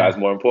meet you guys,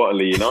 more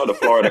importantly, you know, the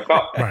Florida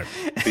Cup. Right.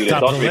 You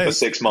dodged me for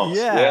 6 months.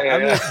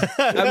 I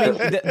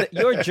mean,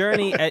 your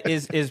journey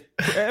is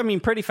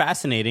pretty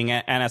fascinating.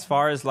 And as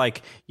far as,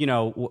 like, you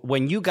know,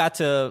 when you got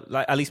to,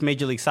 like, at least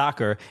Major League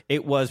Soccer,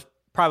 it was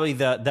probably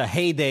the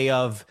heyday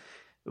of,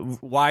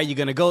 why are you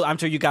going to go? I'm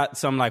sure you got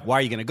some, like, why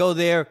are you going to go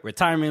there?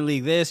 Retirement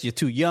league, this, you're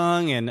too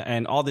young,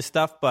 and all this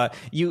stuff. But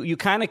you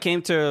kind of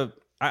came to,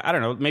 I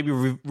don't know, maybe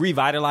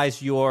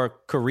revitalize your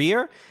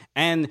career.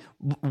 And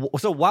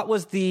so what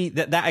was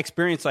that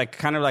experience like,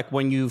 kind of like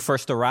when you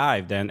first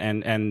arrived,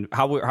 and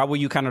how were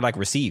you kind of like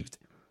received?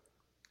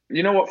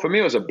 You know what? For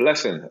me, it was a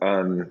blessing.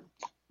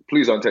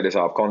 Please don't take this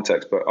out of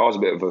context, but I was a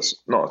bit of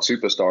not a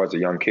superstar as a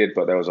young kid,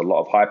 but there was a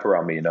lot of hype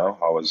around me, you know.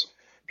 I was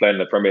playing in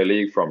the Premier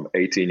League from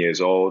 18 years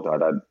old.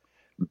 I'd had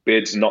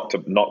bids knocked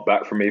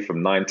back from me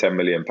from £9-10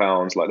 million.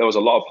 Like, there was a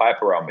lot of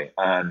hype around me,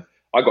 and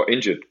I got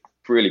injured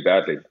really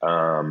badly.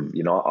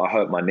 You know, I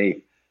hurt my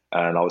knee,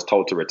 and I was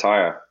told to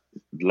retire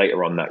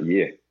later on that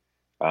year.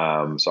 So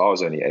I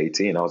was only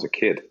 18. I was a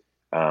kid.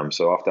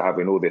 So after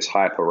having all this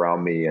hype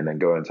around me and then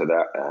going to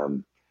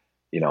that,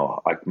 you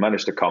know, I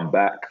managed to come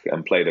back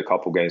and played a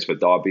couple games for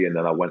Derby, and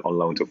then I went on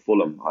loan to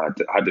Fulham. I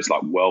had this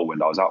like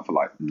whirlwind. I was out for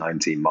like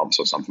 19 months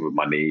or something with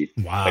my knee.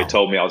 Wow. They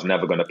told me I was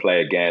never going to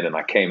play again, and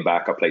I came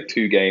back. I played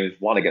 2 games,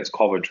 one against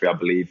Coventry, I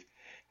believe,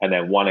 and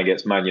then one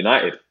against Man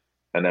United.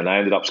 And then I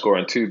ended up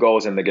scoring 2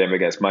 goals in the game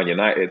against Man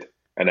United.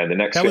 And then the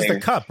next that was the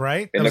cup,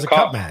 right? In that the was cup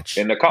a cup match.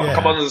 In the cup, Yeah.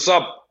 come on as a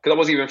sub, because I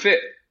wasn't even fit.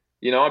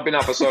 You know, I'd been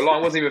out for so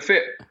long, I wasn't even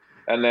fit.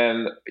 And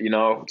then, you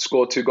know,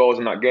 scored 2 goals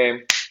in that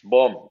game.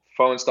 Boom,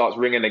 phone starts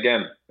ringing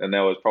again. And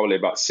there was probably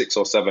about 6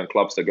 or 7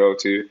 clubs to go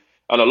to,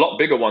 and a lot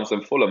bigger ones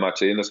than Fulham,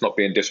 actually. And it's not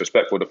being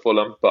disrespectful to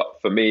Fulham, but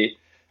for me,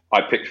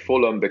 I picked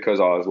Fulham because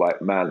I was like,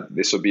 man,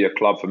 this would be a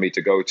club for me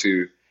to go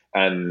to.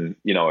 And,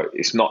 you know,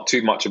 it's not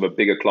too much of a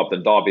bigger club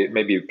than Derby.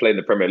 Maybe you play in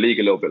the Premier League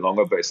a little bit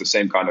longer, but it's the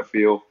same kind of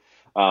feel.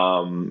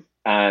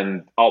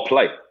 And I'll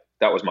play.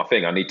 That was my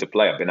thing. I need to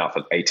play. I've been out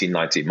for 18,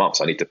 19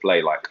 months. I need to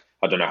play. Like,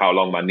 I don't know how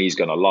long my knee's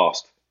going to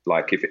last,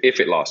 like if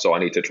it lasts. So I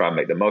need to try and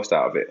make the most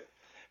out of it.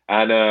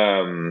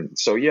 And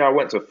so yeah, I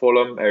went to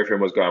Fulham. Everything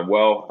was going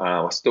well.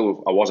 I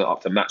wasn't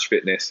up to match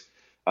fitness.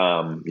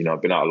 I've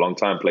been out a long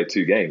time, played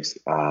 2 games.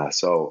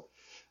 So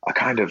I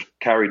kind of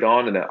carried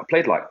on, and I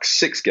played like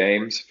 6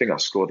 games. I think I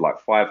scored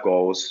like 5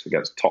 goals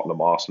against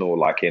Tottenham, Arsenal,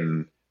 like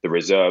in the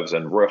reserves.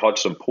 And Roy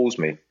Hodgson pulls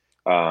me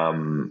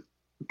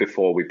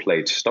before we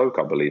played Stoke,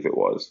 I believe it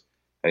was.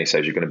 And he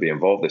says, you're going to be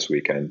involved this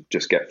weekend.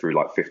 Just get through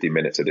like 50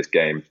 minutes of this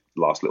game,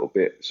 last little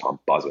bit. So I'm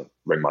buzzing.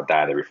 Ring my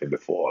dad, everything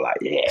before. Like,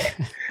 yeah,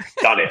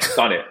 done it.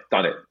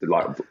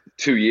 Like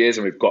 2 years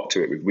and we've got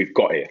to it. We've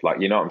got it.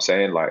 Like, you know what I'm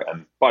saying? Like,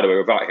 and by the way,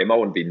 without him, I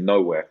wouldn't be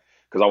nowhere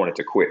because I wanted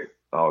to quit.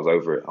 I was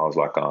over it. I was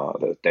like,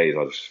 the days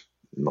I was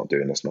not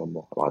doing this no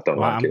more. I don't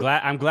like it.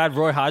 I'm glad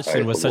Roy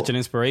Hodgson was such an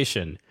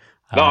inspiration.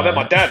 No, I meant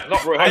my dad,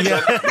 not Roy Hodgson.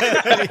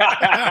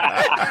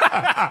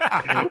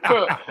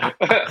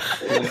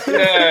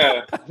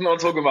 Yeah, I'm not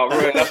talking about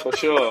Roy, that's for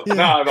sure.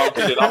 No, I'm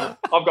kidding. I've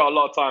got a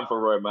lot of time for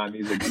Roy, man.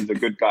 He's a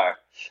good guy.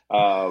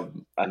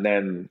 And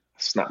then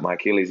snapped my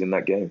Achilles in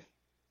that game.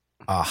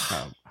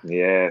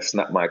 Yeah,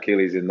 snapped my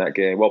Achilles in that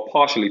game. Well,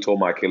 partially tore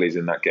my Achilles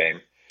in that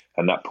game.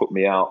 And that put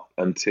me out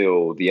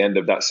until the end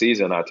of that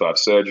season. I had to have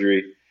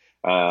surgery.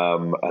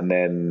 And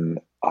then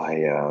I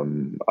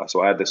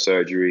had the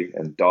surgery,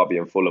 and Derby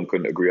and Fulham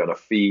couldn't agree on a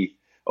fee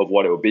of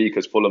what it would be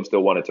because Fulham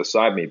still wanted to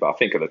sign me. But I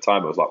think at the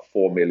time it was like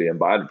 4 million,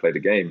 but I hadn't played a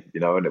game,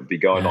 and it'd be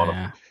going on.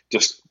 Yeah.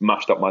 Just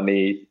mashed up my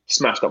knee,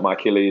 smashed up my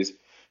Achilles.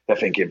 They're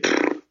thinking,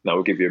 no,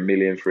 we'll give you $1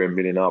 million for $1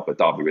 million up. But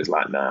Derby was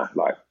like, nah,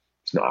 like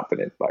it's not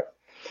happening. Like,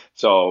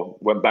 so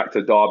went back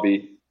to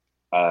Derby.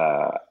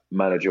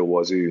 Manager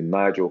was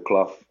Nigel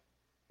Clough.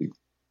 He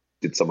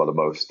did some of the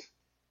most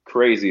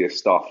craziest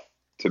stuff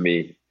to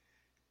me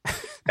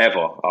I've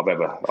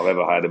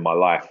ever had in my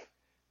life,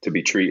 to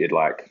be treated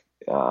like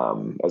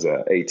as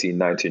a 18,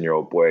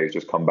 19-year-old boy who's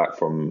just come back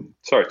from,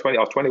 I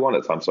was 21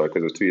 at the time, because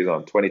it was 2 years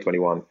on,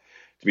 2021,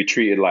 to be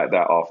treated like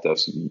that after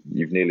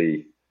you've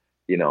nearly,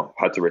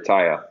 had to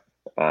retire,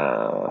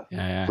 for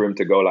him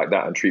to go like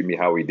that and treat me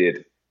how he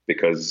did,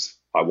 because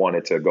I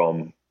wanted to go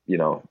on,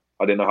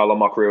 I didn't know how long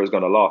my career was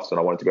going to last, and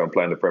I wanted to go and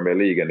play in the Premier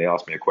League, and he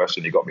asked me a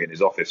question. He got me in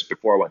his office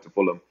before I went to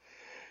Fulham,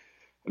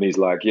 and he's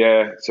like,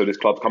 yeah, so this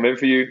club's come in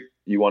for you.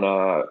 You want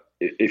to,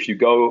 if you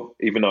go,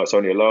 even though it's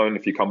only a loan,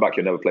 if you come back,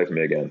 you'll never play for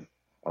me again.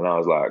 And I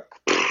was like,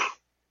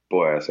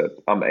 boy, I said,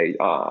 I'm 8,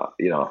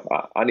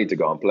 I need to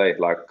go and play.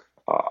 Like,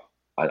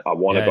 I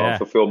want to go and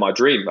fulfill my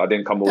dream. I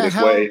didn't come all this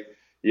way.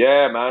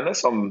 Yeah, man,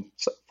 there's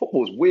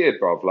football's weird,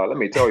 bro. Like, let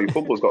me tell you,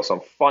 football's got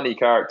some funny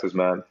characters,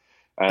 man.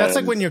 That's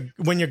like when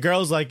your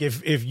girl's like,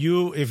 if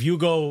you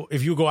go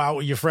out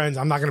with your friends,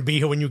 I'm not gonna be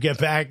here when you get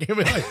back. But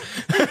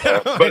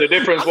the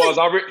difference was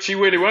she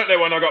really weren't there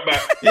when I got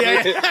back. I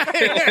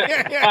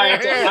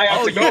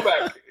had to go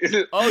back.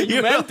 Oh,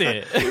 you meant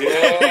it.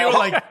 Yeah. You were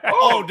like,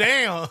 oh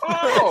damn.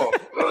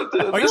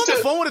 Are you on the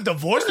phone with a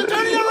divorce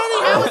attorney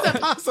already? How is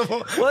that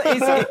possible? Well,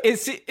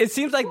 it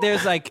seems like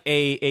there's like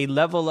a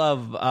level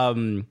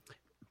of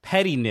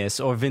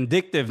pettiness or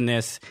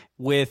vindictiveness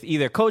with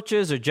either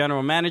coaches or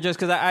general managers,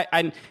 because I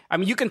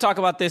mean, you can talk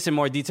about this in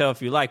more detail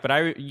if you like,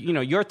 but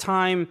your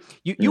time,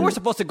 you were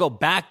supposed to go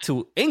back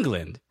to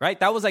England, right?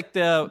 That was like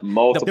the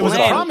plan. It was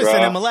a promise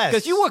in MLS,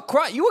 because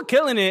you were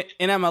killing it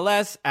in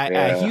MLS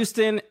at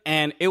Houston,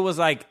 and it was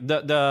like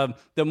the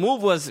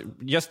move was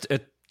just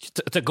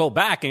to go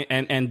back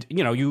and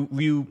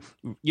you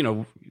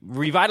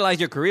revitalize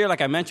your career,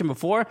 like I mentioned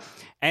before,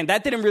 and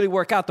that didn't really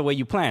work out the way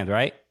you planned,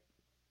 right?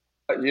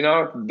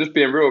 Just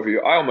being real with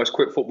you, I almost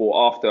quit football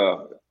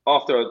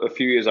after a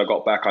few years I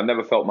got back. I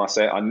never felt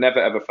I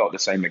never ever felt the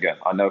same again.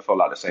 I never felt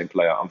like the same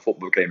player, and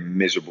football became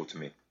miserable to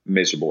me.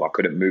 Miserable. I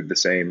couldn't move the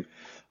same.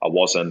 I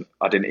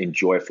didn't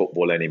enjoy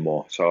football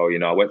anymore. So,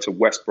 I went to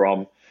West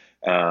Brom,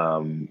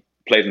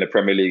 played in the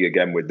Premier League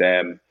again with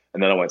them,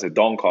 and then I went to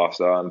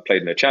Doncaster and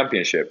played in the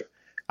Championship.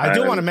 I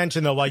do want to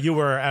mention, though, while you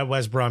were at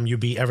West Brom, you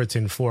beat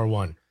Everton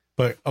 4-1.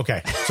 But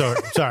okay, so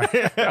sorry.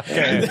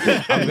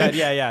 Okay. I'm glad.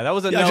 Yeah. That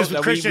was a note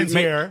that Christians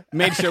here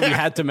made sure we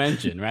had to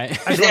mention, right?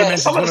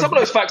 Some of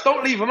those facts,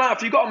 don't leave them out.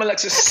 If you got them,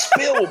 Alexis,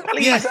 spill,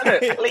 please,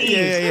 innit?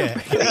 Please,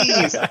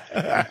 please.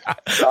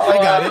 So, I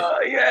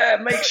got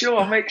it. Make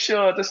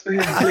sure, just for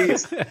him,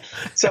 please.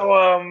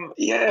 So,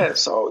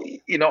 so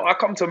I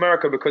come to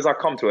America because I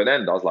come to an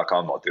end. I was like,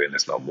 I'm not doing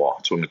this no more.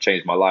 I just want to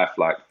change my life,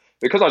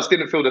 because I just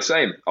didn't feel the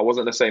same. I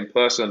wasn't the same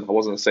person. I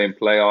wasn't the same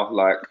player,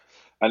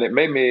 And it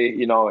made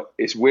me,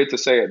 it's weird to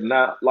say it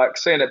now. Like,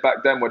 saying it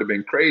back then would have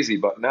been crazy,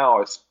 but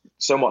now it's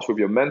so much with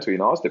your mental.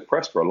 I was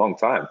depressed for a long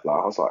time.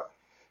 I was like,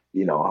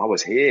 I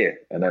was here,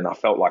 and then I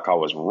felt like I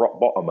was rock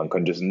bottom and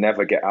could just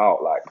never get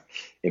out. Like,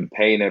 in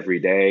pain every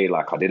day.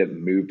 Like, I didn't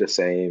move the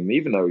same,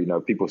 even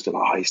though people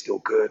still, he's still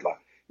good. Like,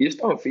 you just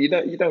don't feel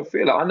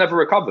it. I never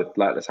recovered.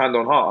 Like, let's hand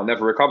on heart, I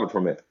never recovered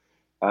from it.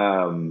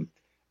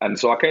 And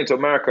so I came to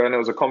America, and it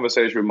was a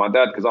conversation with my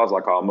dad, because I was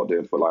like, I'm not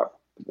doing it for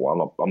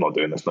I'm not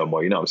doing this no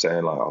more. You know what I'm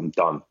saying? Like, I'm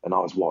done. And I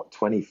was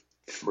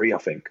 23, I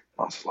think.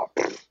 I was like,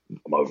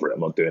 I'm over it.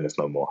 I'm not doing this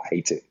no more. I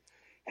hate it.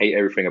 Hate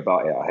everything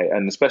about it.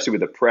 And especially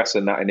with the press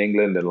and that in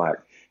England, and like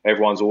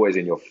everyone's always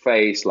in your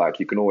face. Like,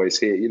 you can always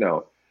hear,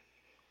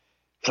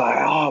 It's like,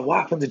 oh, what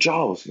happened to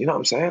Giles? You know what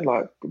I'm saying?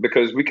 Like,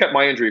 because we kept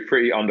my injury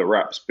pretty under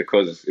wraps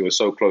because it was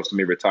so close to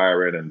me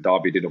retiring and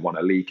Derby didn't want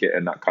to leak it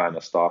and that kind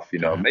of stuff. You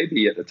know,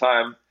 maybe at the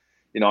time,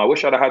 you know, I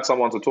wish I'd have had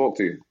someone to talk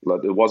to.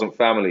 Like, it wasn't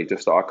family,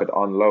 just that I could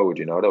unload.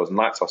 You know, there was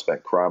nights I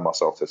spent crying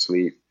myself to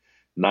sleep,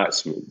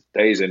 nights,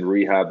 days in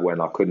rehab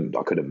when I couldn't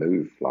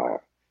move.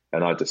 Like,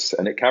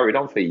 and it carried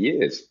on for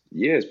years,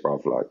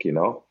 bruv. Like, you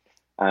know,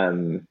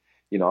 and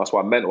you know, that's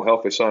why mental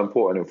health is so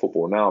important in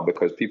football now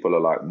because people are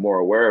like more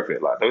aware of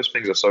it. Like those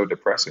things are so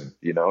depressing.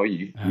 You know,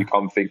 you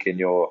come thinking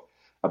you're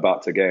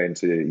about to get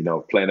into, you know,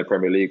 play in the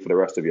Premier League for the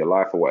rest of your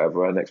life or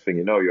whatever. And next thing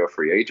you know, you're a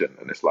free agent.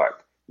 And it's like,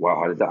 wow,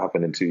 how did that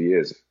happen in 2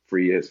 years,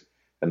 3 years?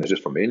 And it's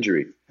just from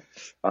injury.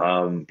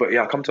 But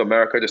yeah, I come to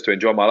America just to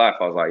enjoy my life.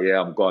 I was like,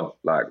 yeah, I'm gone.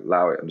 Like,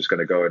 allow it. I'm just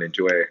going to go and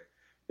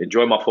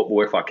enjoy my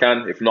football if I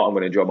can. If not, I'm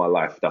going to enjoy my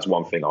life. That's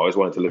one thing. I always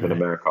wanted to live in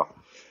America.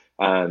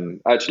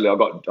 And actually, I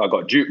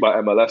got duped by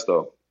MLS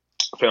though.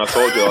 I think I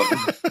told you.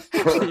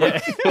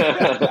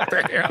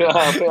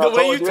 The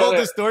way you told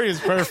the story is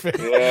perfect.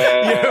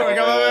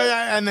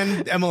 Yeah. And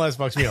then MLS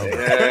fucks me over.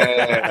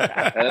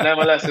 Yeah. And then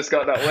MLS just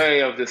got that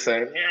way of just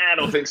saying, yeah, I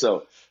don't think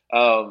so.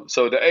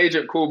 So the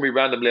agent called me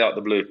randomly out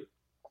the blue.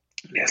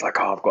 And he's like,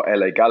 oh, I've got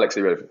LA Galaxy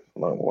ready.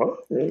 I'm like, what?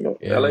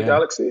 LA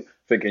Galaxy?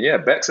 Thinking, yeah,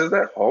 Bex is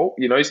there. Oh,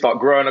 you know, you start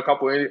growing a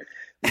couple of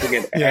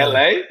thinking,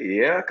 LA?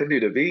 Yeah, I can do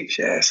the beach.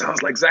 Yeah,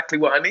 sounds like exactly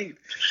what I need.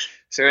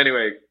 So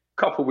anyway,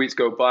 a couple of weeks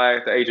go by,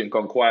 the agent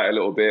gone quiet a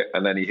little bit,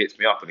 and then he hits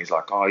me up and he's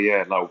like, oh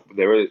yeah, no,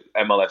 there is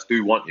MLS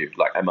do want you,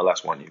 like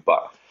MLS want you,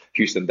 but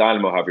Houston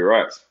Dynamo have your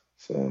rights.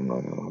 So I'm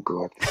like, oh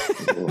God.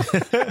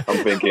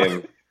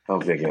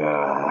 I'm thinking,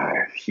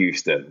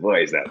 Houston,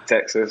 what is that?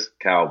 Texas?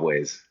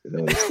 Cowboys. You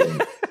know, this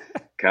thing.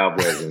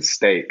 Cowboys and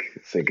steak.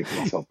 Thinking to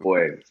myself,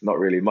 boy, it's not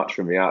really much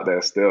for me out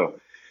there still.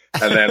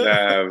 And then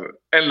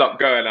end up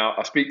going out.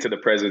 I speak to the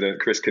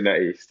president, Chris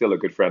Canetti, still a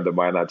good friend of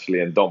mine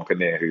actually, and Dom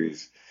Kinnear,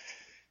 who's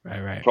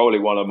probably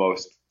one of the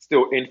most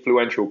still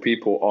influential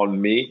people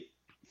on me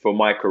for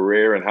my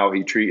career and how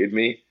he treated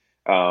me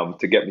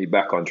to get me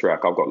back on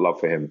track. I've got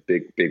love for him,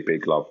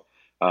 big love.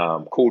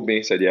 Called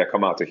me, said, yeah,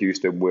 come out to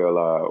Houston.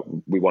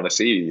 We want to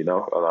see you, you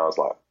know? And I was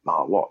like,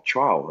 nah, what?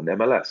 Trial on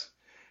MLS?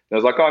 And I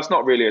was like, oh, it's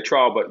not really a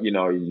trial, but, you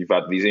know, you've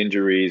had these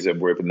injuries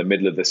and we're in the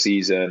middle of the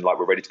season. Like,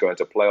 we're ready to go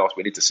into playoffs.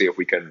 We need to see if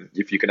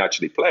you can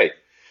actually play.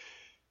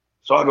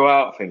 So I go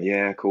out, think,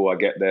 yeah, cool. I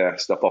get there,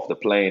 step off the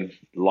plane.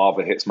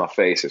 Lava hits my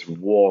face. It's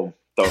warm.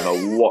 Don't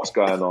know what's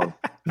going on.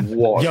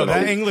 Yo,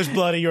 that English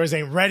blood of yours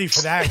ain't ready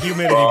for that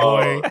humidity,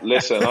 boy.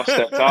 Listen, I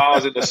stepped out. I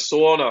was in the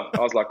sauna.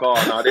 I was like,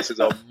 oh, no, this is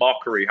a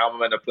mockery. How am I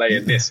going to play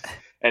in this?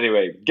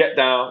 Anyway, get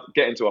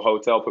into a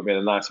hotel, put me in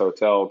a nice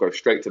hotel, go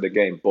straight to the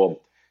game. Boom.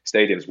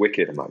 Stadium's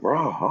wicked. I'm like,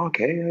 oh,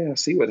 okay, yeah, I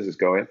see where this is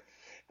going.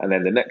 And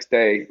then the next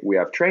day, we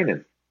have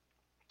training.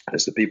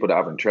 It's the people that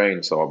haven't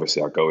trained. So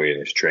obviously I go in,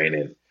 it's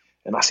training.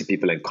 And I see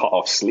people in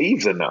cut-off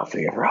sleeves and that. I'm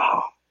thinking,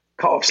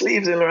 cut-off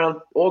sleeves in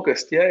around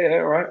August. Yeah,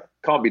 all right.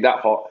 Can't be that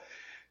hot.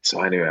 So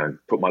anyway, I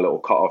put my little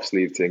cut-off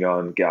sleeve thing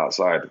on, get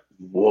outside.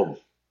 Whoom.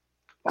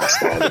 I'm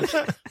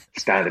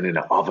standing in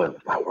the oven.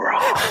 I'm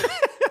like,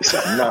 this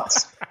is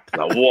nuts.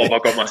 Like, what have I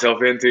got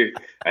myself into?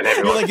 And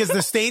everyone, you're like, is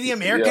the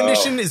stadium air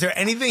conditioned? Is there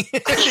anything you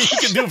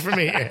can do for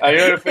me? And you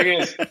know, the thing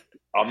is,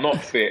 I'm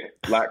not fit.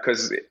 Like,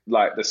 because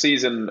like the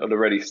season had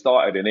already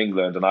started in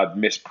England and I'd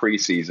missed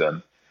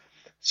pre-season.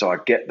 So I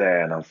get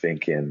there and I'm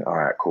thinking, all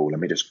right, cool. Let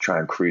me just try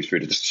and cruise through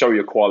to just show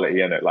your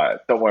quality in it.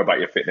 Like, don't worry about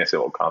your fitness, it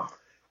will come.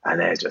 And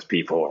there's just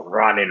people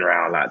running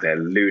around like they're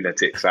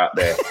lunatics out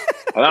there.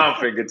 And I'm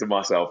thinking to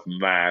myself,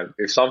 man,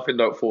 if something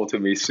don't fall to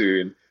me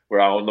soon, where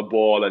I'm on the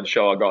ball and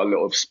show I got a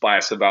little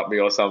spice about me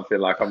or something,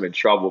 like I'm in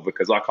trouble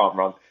because I can't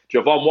run.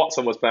 Javon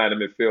Watson was playing in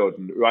midfield,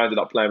 and I ended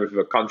up playing with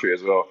the country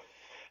as well.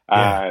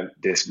 And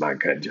this man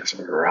can just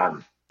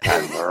run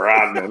and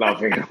run. And I'm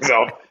thinking to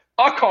myself,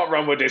 I can't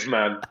run with this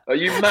man. Are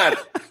you mad?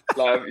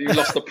 Like, you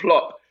lost the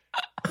plot.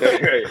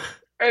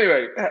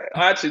 Anyway,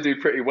 I actually do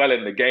pretty well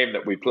in the game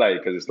that we play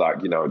because it's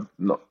like, you know,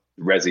 not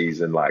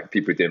resis and like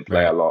people didn't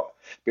play a lot.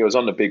 But it was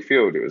on the big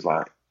field. It was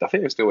like, I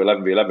think it was still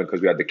 11v11 because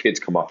we had the kids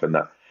come up and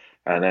that.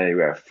 And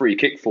anyway, a free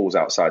kick falls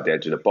outside the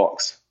edge of the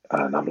box.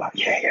 And I'm like,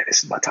 yeah,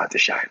 this is my time to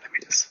shine. Let me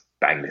just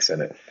bang this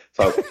in it.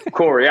 So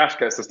Corey Ash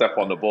gets to step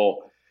on the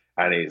ball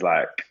and he's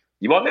like,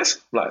 you want this?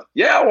 I'm like,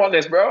 yeah, I want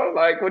this, bro.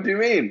 Like, what do you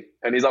mean?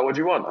 And he's like, what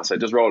do you want? I said,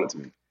 just roll it to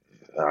me.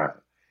 All right.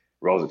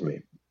 Rolls it to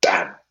me.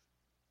 Bam.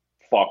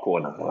 Far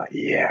corner. I'm like,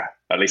 yeah.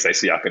 At least they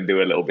see I can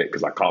do a little bit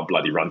because I can't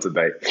bloody run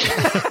today.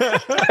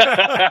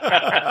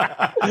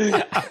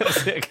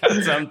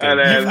 And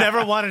then, you've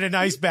never wanted an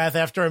ice bath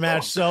after a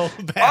match so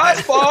bad.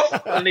 Ice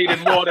bath? I needed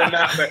more than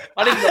that. But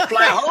I needed to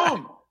fly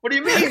home. What do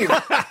you mean?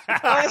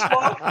 Ice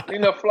bath? I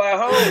need to fly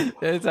home.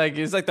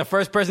 It's like the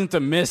first person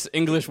to miss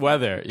English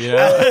weather, you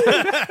know?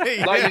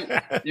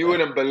 Like you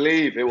wouldn't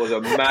believe. It was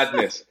a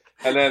madness.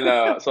 And then,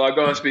 so I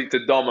go and speak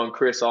to Dom and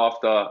Chris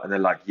after, and they're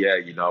like, yeah,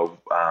 you know,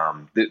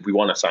 we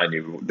want to sign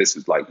you. This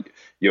is like,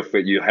 you're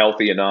fit, you're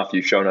healthy enough.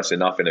 You've shown us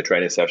enough in a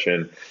training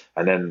session.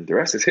 And then the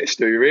rest is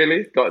history,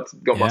 really. Got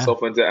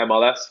myself into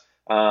MLS.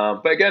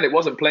 But again, it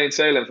wasn't plain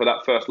sailing for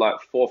that first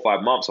like 4 or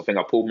 5 months. I think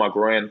I pulled my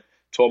groin,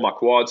 tore my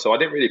quad, so I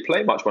didn't really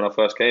play much when I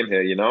first came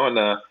here,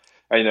 and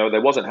they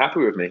wasn't happy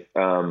with me.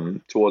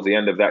 Towards the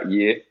end of that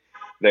year,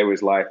 they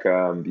was like,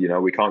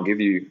 we can't give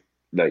you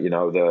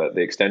the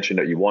extension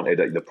that you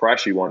wanted, the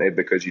price you wanted,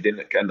 because you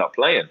didn't end up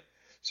playing.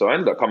 So I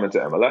ended up coming to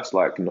MLS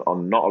like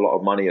on not a lot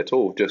of money at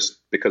all, just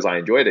because I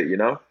enjoyed it,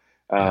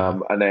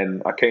 And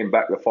then I came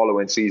back the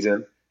following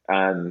season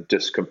and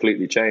just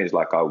completely changed.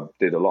 Like I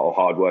did a lot of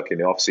hard work in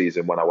the off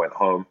season when I went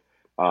home.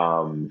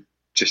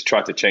 Just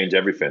tried to change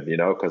everything,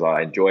 because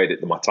I enjoyed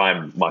it. My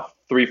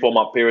 3-4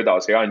 month period that I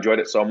was here, I enjoyed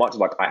it so much.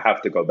 Like I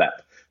have to go back.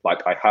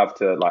 Like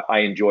I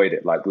enjoyed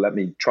it. Like let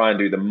me try and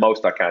do the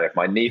most I can. If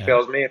my knee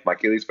fails me, if my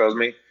Achilles fails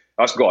me,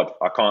 that's God.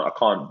 I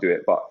can't do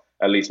it, but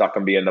at least I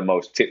can be in the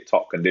most tip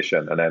top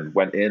condition. And then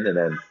went in, and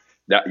then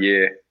that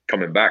year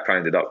coming back, I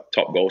ended up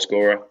top goal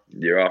scorer. The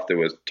year after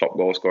was top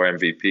goal scorer,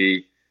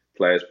 MVP,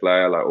 players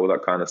player, like all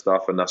that kind of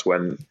stuff. And that's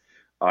when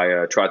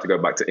I tried to go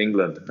back to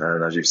England,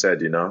 and as you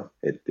said,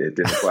 it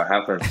didn't quite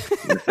happen.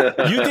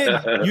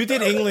 You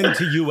did England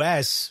to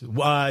US.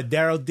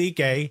 Daryl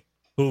Dike,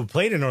 who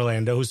played in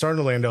Orlando, who started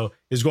in Orlando,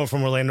 is going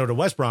from Orlando to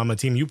West Brom, a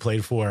team you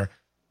played for.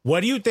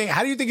 What do you think?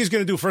 How do you think he's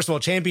going to do? First of all,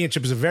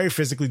 Championship is a very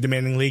physically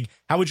demanding league.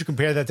 How would you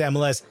compare that to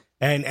MLS?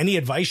 And any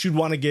advice you'd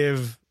want to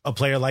give a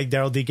player like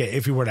Daryl Dike,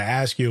 if he were to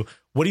ask you,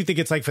 what do you think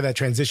it's like for that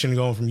transition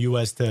going from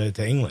US to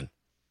England?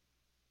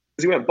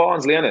 He went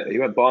Barnsley, innit? He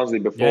went Barnsley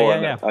before.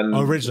 And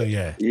originally,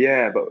 yeah.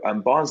 Yeah,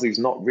 but Barnsley's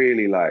not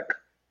really like,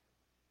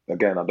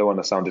 again, I don't want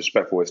to sound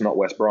disrespectful, it's not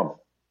West Brom.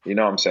 You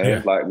know what I'm saying?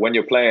 Yeah. Like when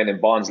you're playing in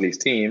Barnsley's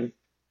team,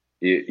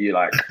 you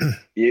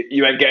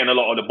ain't getting a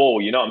lot of the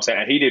ball, you know what I'm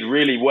saying? And he did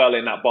really well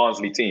in that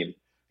Barnsley team.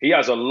 He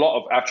has a lot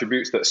of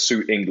attributes that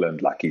suit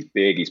England. Like he's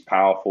big, he's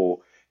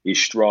powerful,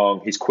 he's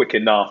strong, he's quick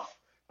enough.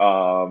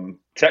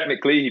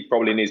 Technically, he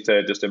probably needs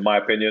to, just in my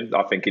opinion,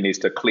 I think he needs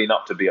to clean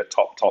up to be a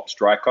top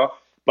striker.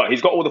 But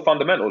he's got all the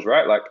fundamentals,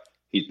 right? Like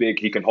he's big,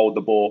 he can hold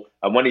the ball.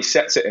 And when he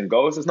sets it and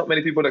goes, there's not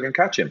many people that can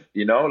catch him,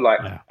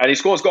 And he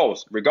scores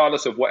goals,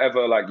 regardless of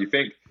whatever, you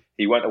think.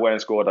 He went away and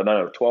scored,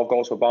 12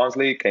 goals for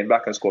Barnsley, came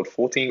back and scored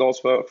 14 goals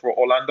for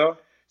Orlando.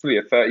 It's really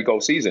a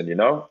 30-goal season,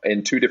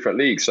 in 2 different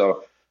leagues.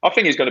 So I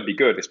think he's going to be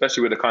good,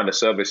 especially with the kind of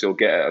service he'll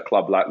get at a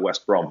club like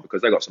West Brom,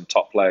 because they got some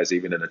top players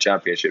even in the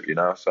Championship,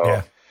 So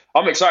yeah.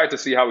 I'm excited to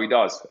see how he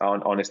does,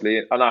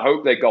 honestly. And I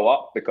hope they go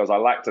up, because I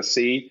like to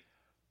see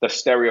the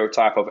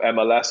stereotype of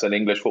MLS and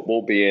English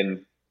football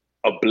being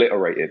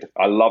obliterated.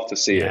 I love to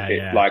see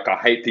it. Like, I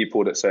hate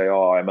people that say,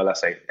 oh,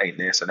 MLS ain't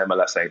this and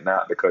MLS ain't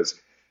that, because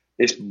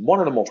it's one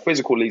of the more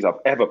physical leagues I've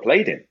ever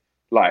played in.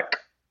 Like,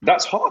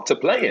 that's hard to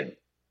play in.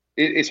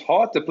 It's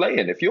hard to play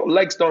in. If your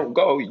legs don't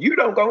go, you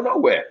don't go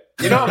nowhere.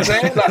 You know what I'm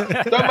saying?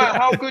 Like, no matter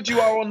how good you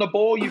are on the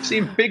ball, you've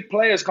seen big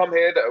players come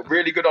here that are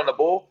really good on the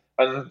ball,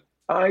 and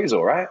he's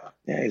all right.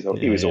 Yeah,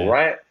 he was all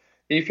right.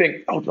 And you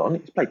think, hold on,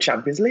 he's played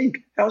Champions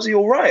League. How's he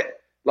all right?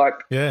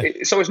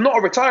 So it's not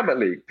a retirement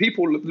league.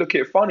 People look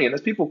at it funny, and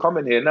there's people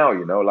coming here now,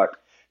 like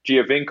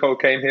Giovinco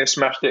came here,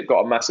 smashed it,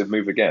 got a massive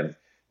move again.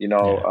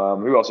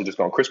 Who else has just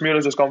gone? Chris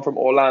Mueller's just gone from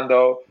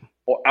Orlando,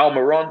 or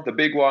Almiron, the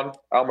big one.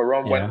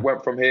 Almiron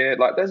went from here.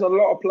 Like, there's a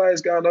lot of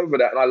players going over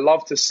there, and I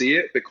love to see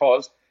it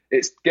because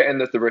it's getting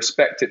the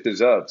respect it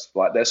deserves.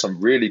 Like, there's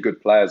some really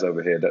good players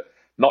over here that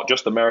not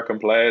just American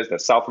players,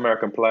 there's South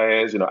American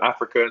players,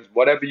 Africans,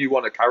 whatever you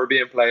want,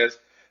 Caribbean players,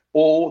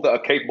 all that are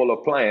capable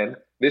of playing.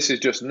 This is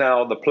just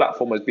now the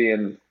platform is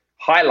being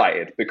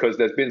highlighted because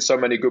there's been so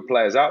many good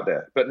players out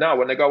there. But now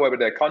when they go over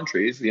their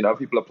countries,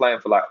 people are playing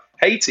for like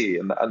Haiti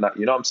and that,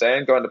 you know what I'm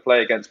saying? Going to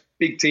play against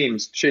big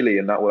teams, Chile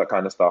and all that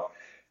kind of stuff.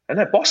 And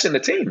they're bossing the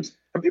teams.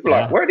 And people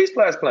are like, where are these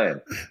players playing?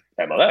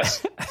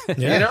 MLS.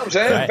 You know what I'm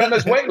saying? Right.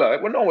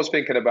 Venezuela. Well, no one was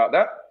thinking about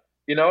that.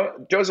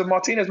 Joseph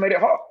Martinez made it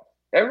hot.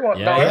 Everyone,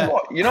 you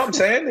know what I'm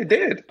saying? They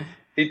did.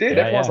 He did.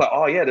 Everyone's like,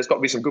 oh yeah, there's got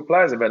to be some good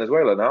players in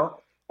Venezuela now.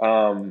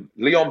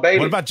 Leon Bailey.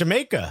 What about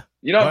Jamaica?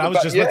 I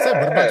was just let's say,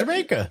 what about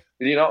Jamaica?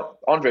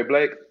 Andre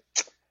Blake,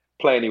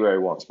 play anywhere he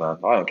wants, man.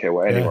 I don't care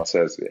what anyone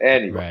says.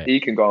 Anyone, he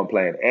can go and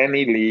play in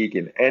any league,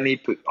 in any.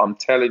 I'm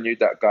telling you,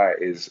 that guy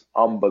is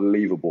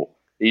unbelievable.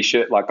 He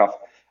should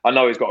I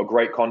know he's got a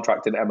great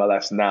contract in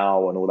MLS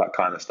now and all that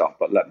kind of stuff.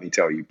 But let me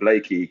tell you,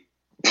 Blakey,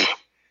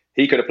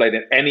 he could have played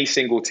in any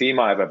single team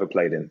I've ever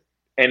played in.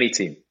 Any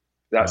team.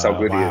 That's how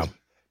good he is.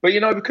 But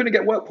we couldn't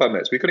get work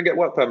permits. We couldn't get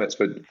work permits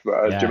for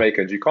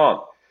Jamaicans. You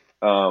can't.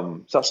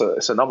 So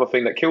it's another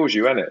thing that kills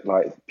you, isn't it?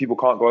 Like, people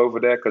can't go over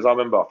there because I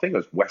remember, I think it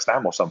was West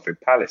Ham or something.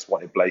 Palace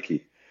wanted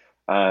Blakey,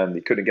 and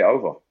he couldn't get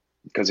over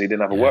because he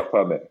didn't have a work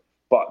permit.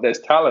 But there's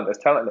talent. There's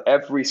talent in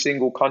every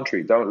single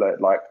country.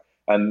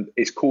 And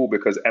it's cool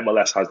because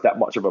MLS has that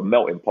much of a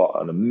melting pot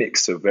and a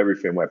mix of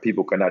everything where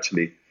people can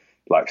actually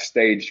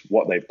stage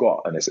what they've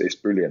got, and it's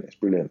brilliant. It's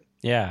brilliant.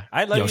 Yeah,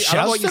 I love.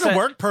 Shouts to the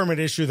work permit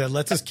issue that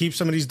lets us keep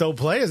some of these dope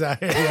players out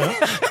here.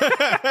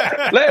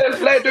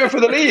 Let it do it for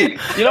the league.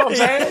 You know what I'm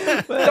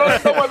saying?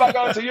 Don't worry about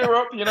going to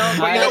Europe. But you know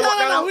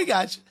what? No, we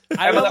got you.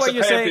 I love what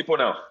you're saying. People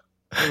now.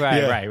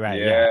 Right.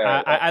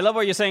 Yeah. I love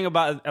what you're saying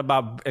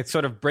about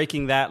sort of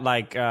breaking that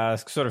like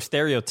sort of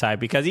stereotype,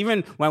 because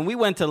even when we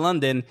went to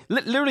London,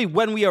 literally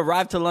when we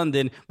arrived to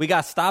London, we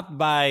got stopped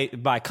by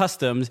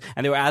customs,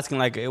 and they were asking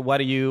like, what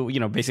are you,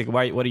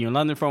 basically, what are you in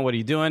London from? What are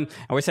you doing?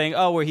 And we're saying,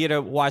 oh, we're here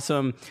to watch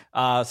some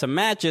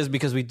matches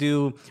because we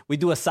do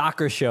a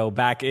soccer show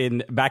back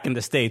in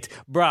the States.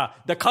 Bruh,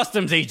 the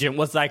customs agent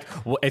was like,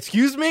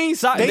 excuse me?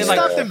 They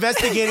stopped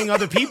investigating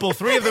other people.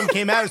 3 of them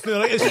came out and they're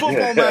like, it's football,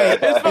 mate.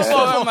 It's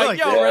football. I'm like,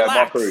 yo,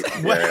 relax.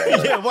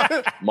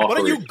 Why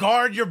don't you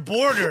guard your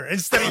border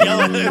instead of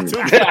yelling to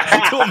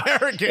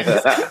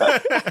Americans?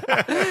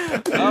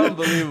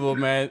 Unbelievable,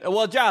 man.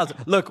 Well, Giles,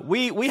 look,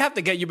 we have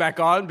to get you back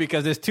on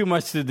because there's too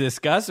much to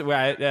discuss.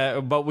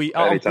 Right? But we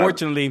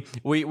unfortunately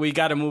we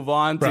got to move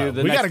on to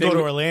the next. We got to go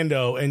to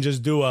Orlando and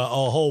just do a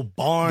whole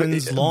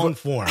Barnes lawn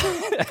form.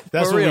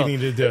 That's what we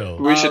need to do.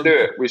 We should do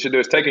it.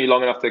 It's taking you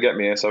long enough to get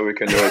me here, so we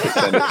can do it.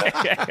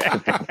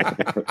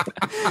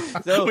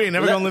 So we ain't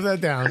never gonna live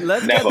that down.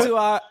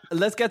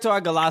 Let's get to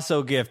our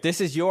Golasso gift.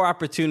 This is your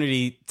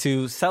opportunity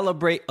to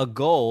celebrate a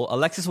goal.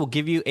 Alexis will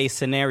give you a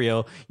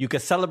scenario. You can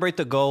celebrate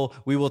the goal.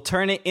 We will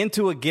turn it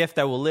into a gift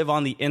that will live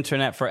on the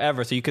internet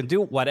forever. So you can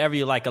do whatever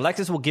you like.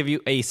 Alexis will give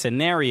you a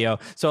scenario.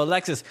 So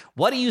Alexis,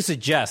 what do you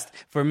suggest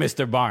for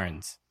Mr.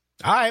 Barnes?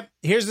 All right,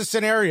 here's the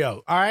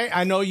scenario. All right,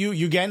 I know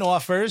you getting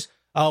offers.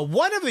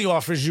 One of the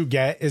offers you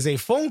get is a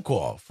phone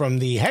call from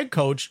the head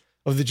coach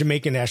of the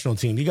Jamaican national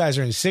team. You guys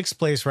are in 6th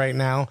place right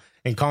now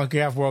in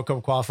CONCACAF World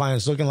Cup qualifying.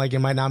 It's looking like you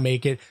might not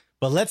make it.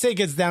 But let's say it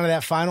gets down to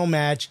that final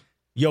match.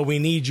 Yo, we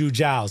need you,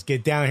 Giles.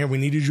 Get down here. We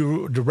need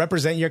you to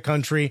represent your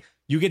country.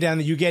 You get down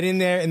there. You get in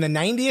there in the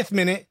 90th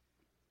minute,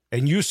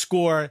 and you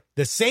score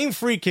the same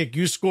free kick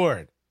you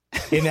scored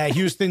in that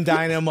Houston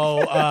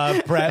Dynamo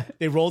prep.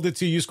 They rolled it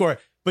to you, score.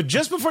 But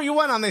just before you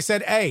went on, they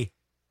said, hey,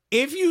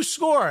 if you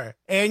score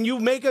and you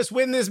make us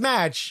win this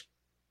match,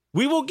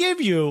 we will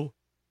give you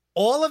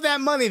all of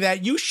that money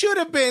that you should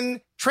have been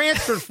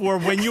transferred for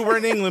when you were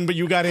in England, but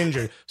you got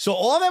injured. So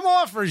all them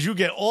offers, you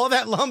get all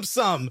that lump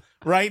sum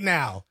right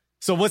now.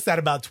 So what's that,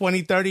 about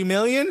 20, 30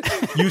 million?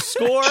 You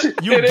score,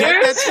 you get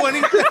that 20,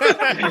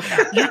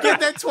 you get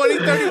that 20,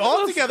 30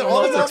 all together,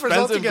 all the offers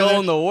all together. Goal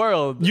in the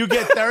world. You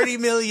get $30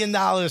 million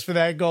for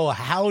that goal.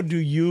 How do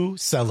you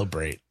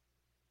celebrate?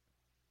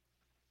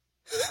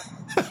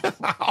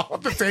 On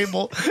the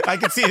table, I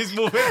can see his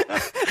moving.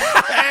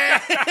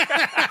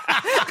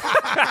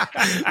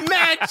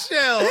 Mad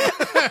chill.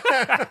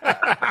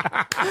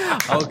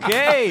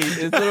 Okay,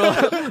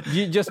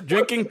 you just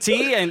drinking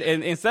tea, and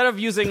instead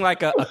of using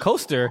like a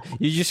coaster,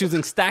 you're just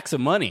using stacks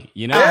of money.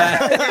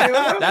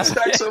 That's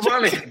stacks of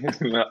money.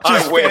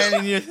 I wish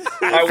you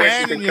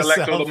could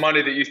collect all the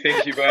money that you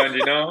think you've earned.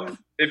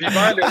 If you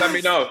find it, let me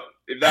know.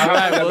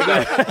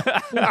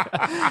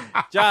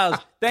 Giles,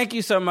 thank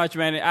you so much,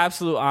 man. An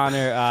absolute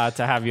honor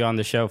to have you on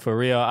the show, for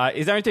real.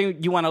 Is there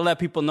anything you want to let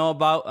people know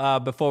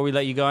about before we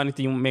let you go?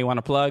 Anything you may want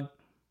to plug?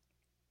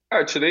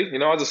 Actually,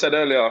 as I said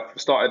earlier, I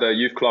started a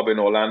youth club in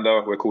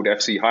Orlando. We're called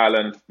FC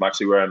Highland. I'm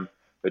actually wearing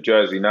the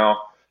jersey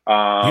now.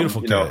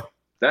 Beautiful kid.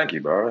 Thank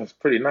you, bro. It's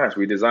pretty nice.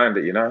 We designed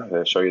it,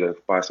 I'll show you the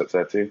biceps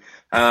there too.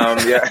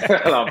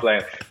 Yeah, I'm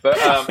playing. But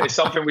it's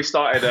something we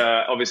started,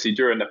 obviously,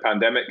 during the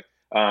pandemic.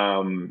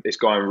 It's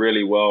going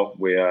really well.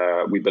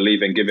 We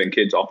believe in giving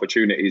kids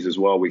opportunities as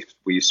well.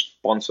 We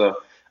sponsor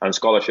and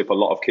scholarship a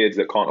lot of kids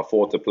that can't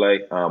afford to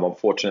play.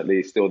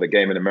 Unfortunately, still the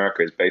game in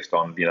America is based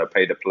on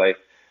pay to play.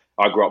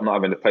 I grew up not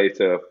having to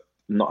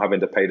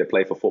pay to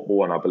play for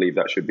football, and I believe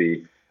that should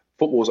be.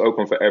 Football's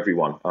open for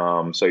everyone.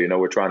 So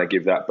we're trying to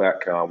give that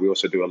back. We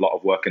also do a lot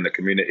of work in the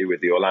community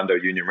with the Orlando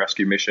Union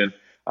Rescue Mission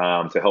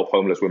to help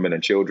homeless women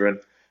and children.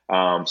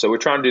 So we're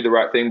trying to do the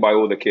right thing by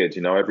all the kids.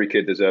 Every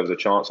kid deserves a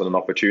chance and an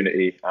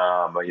opportunity.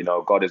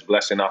 God is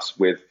blessing us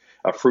with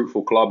a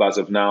fruitful club as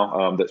of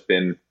now that's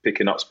been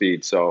picking up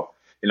speed. So,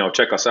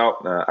 check us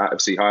out at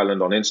FC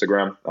Highland on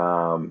Instagram.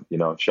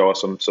 Show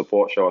us some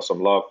support, show us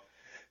some love.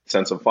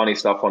 Send some funny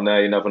stuff on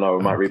there. You never know,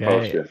 we might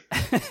repost you.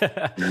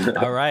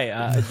 All right,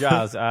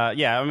 Giles.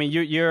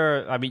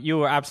 You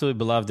were absolutely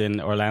beloved in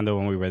Orlando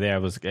when we were there.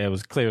 It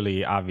was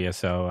clearly obvious.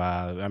 So,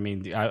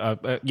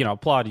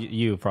 applaud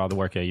you for all the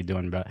work that you're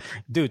doing. But,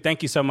 dude,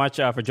 thank you so much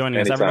for joining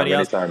us. Everybody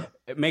else,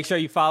 make sure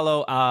you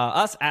follow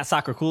us at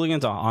Soccer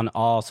Cooligans on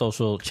all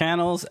social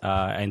channels,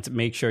 and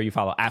make sure you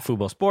follow at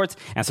Fubo Sports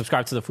and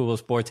subscribe to the Fubo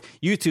Sports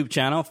YouTube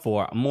channel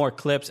for more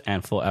clips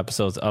and full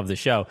episodes of the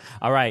show.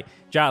 All right,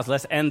 Giles,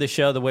 let's end the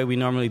show the way we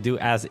normally do,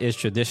 as is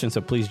tradition. So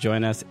please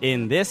join us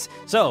in this.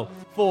 So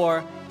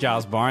for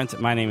Giles Barnes,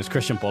 my name is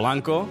Christian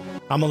Polanco.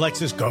 I'm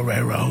Alexis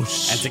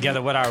Guerreros. And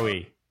together, what are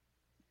we?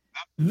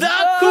 The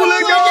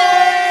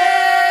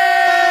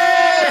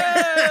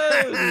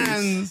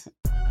Cooligans!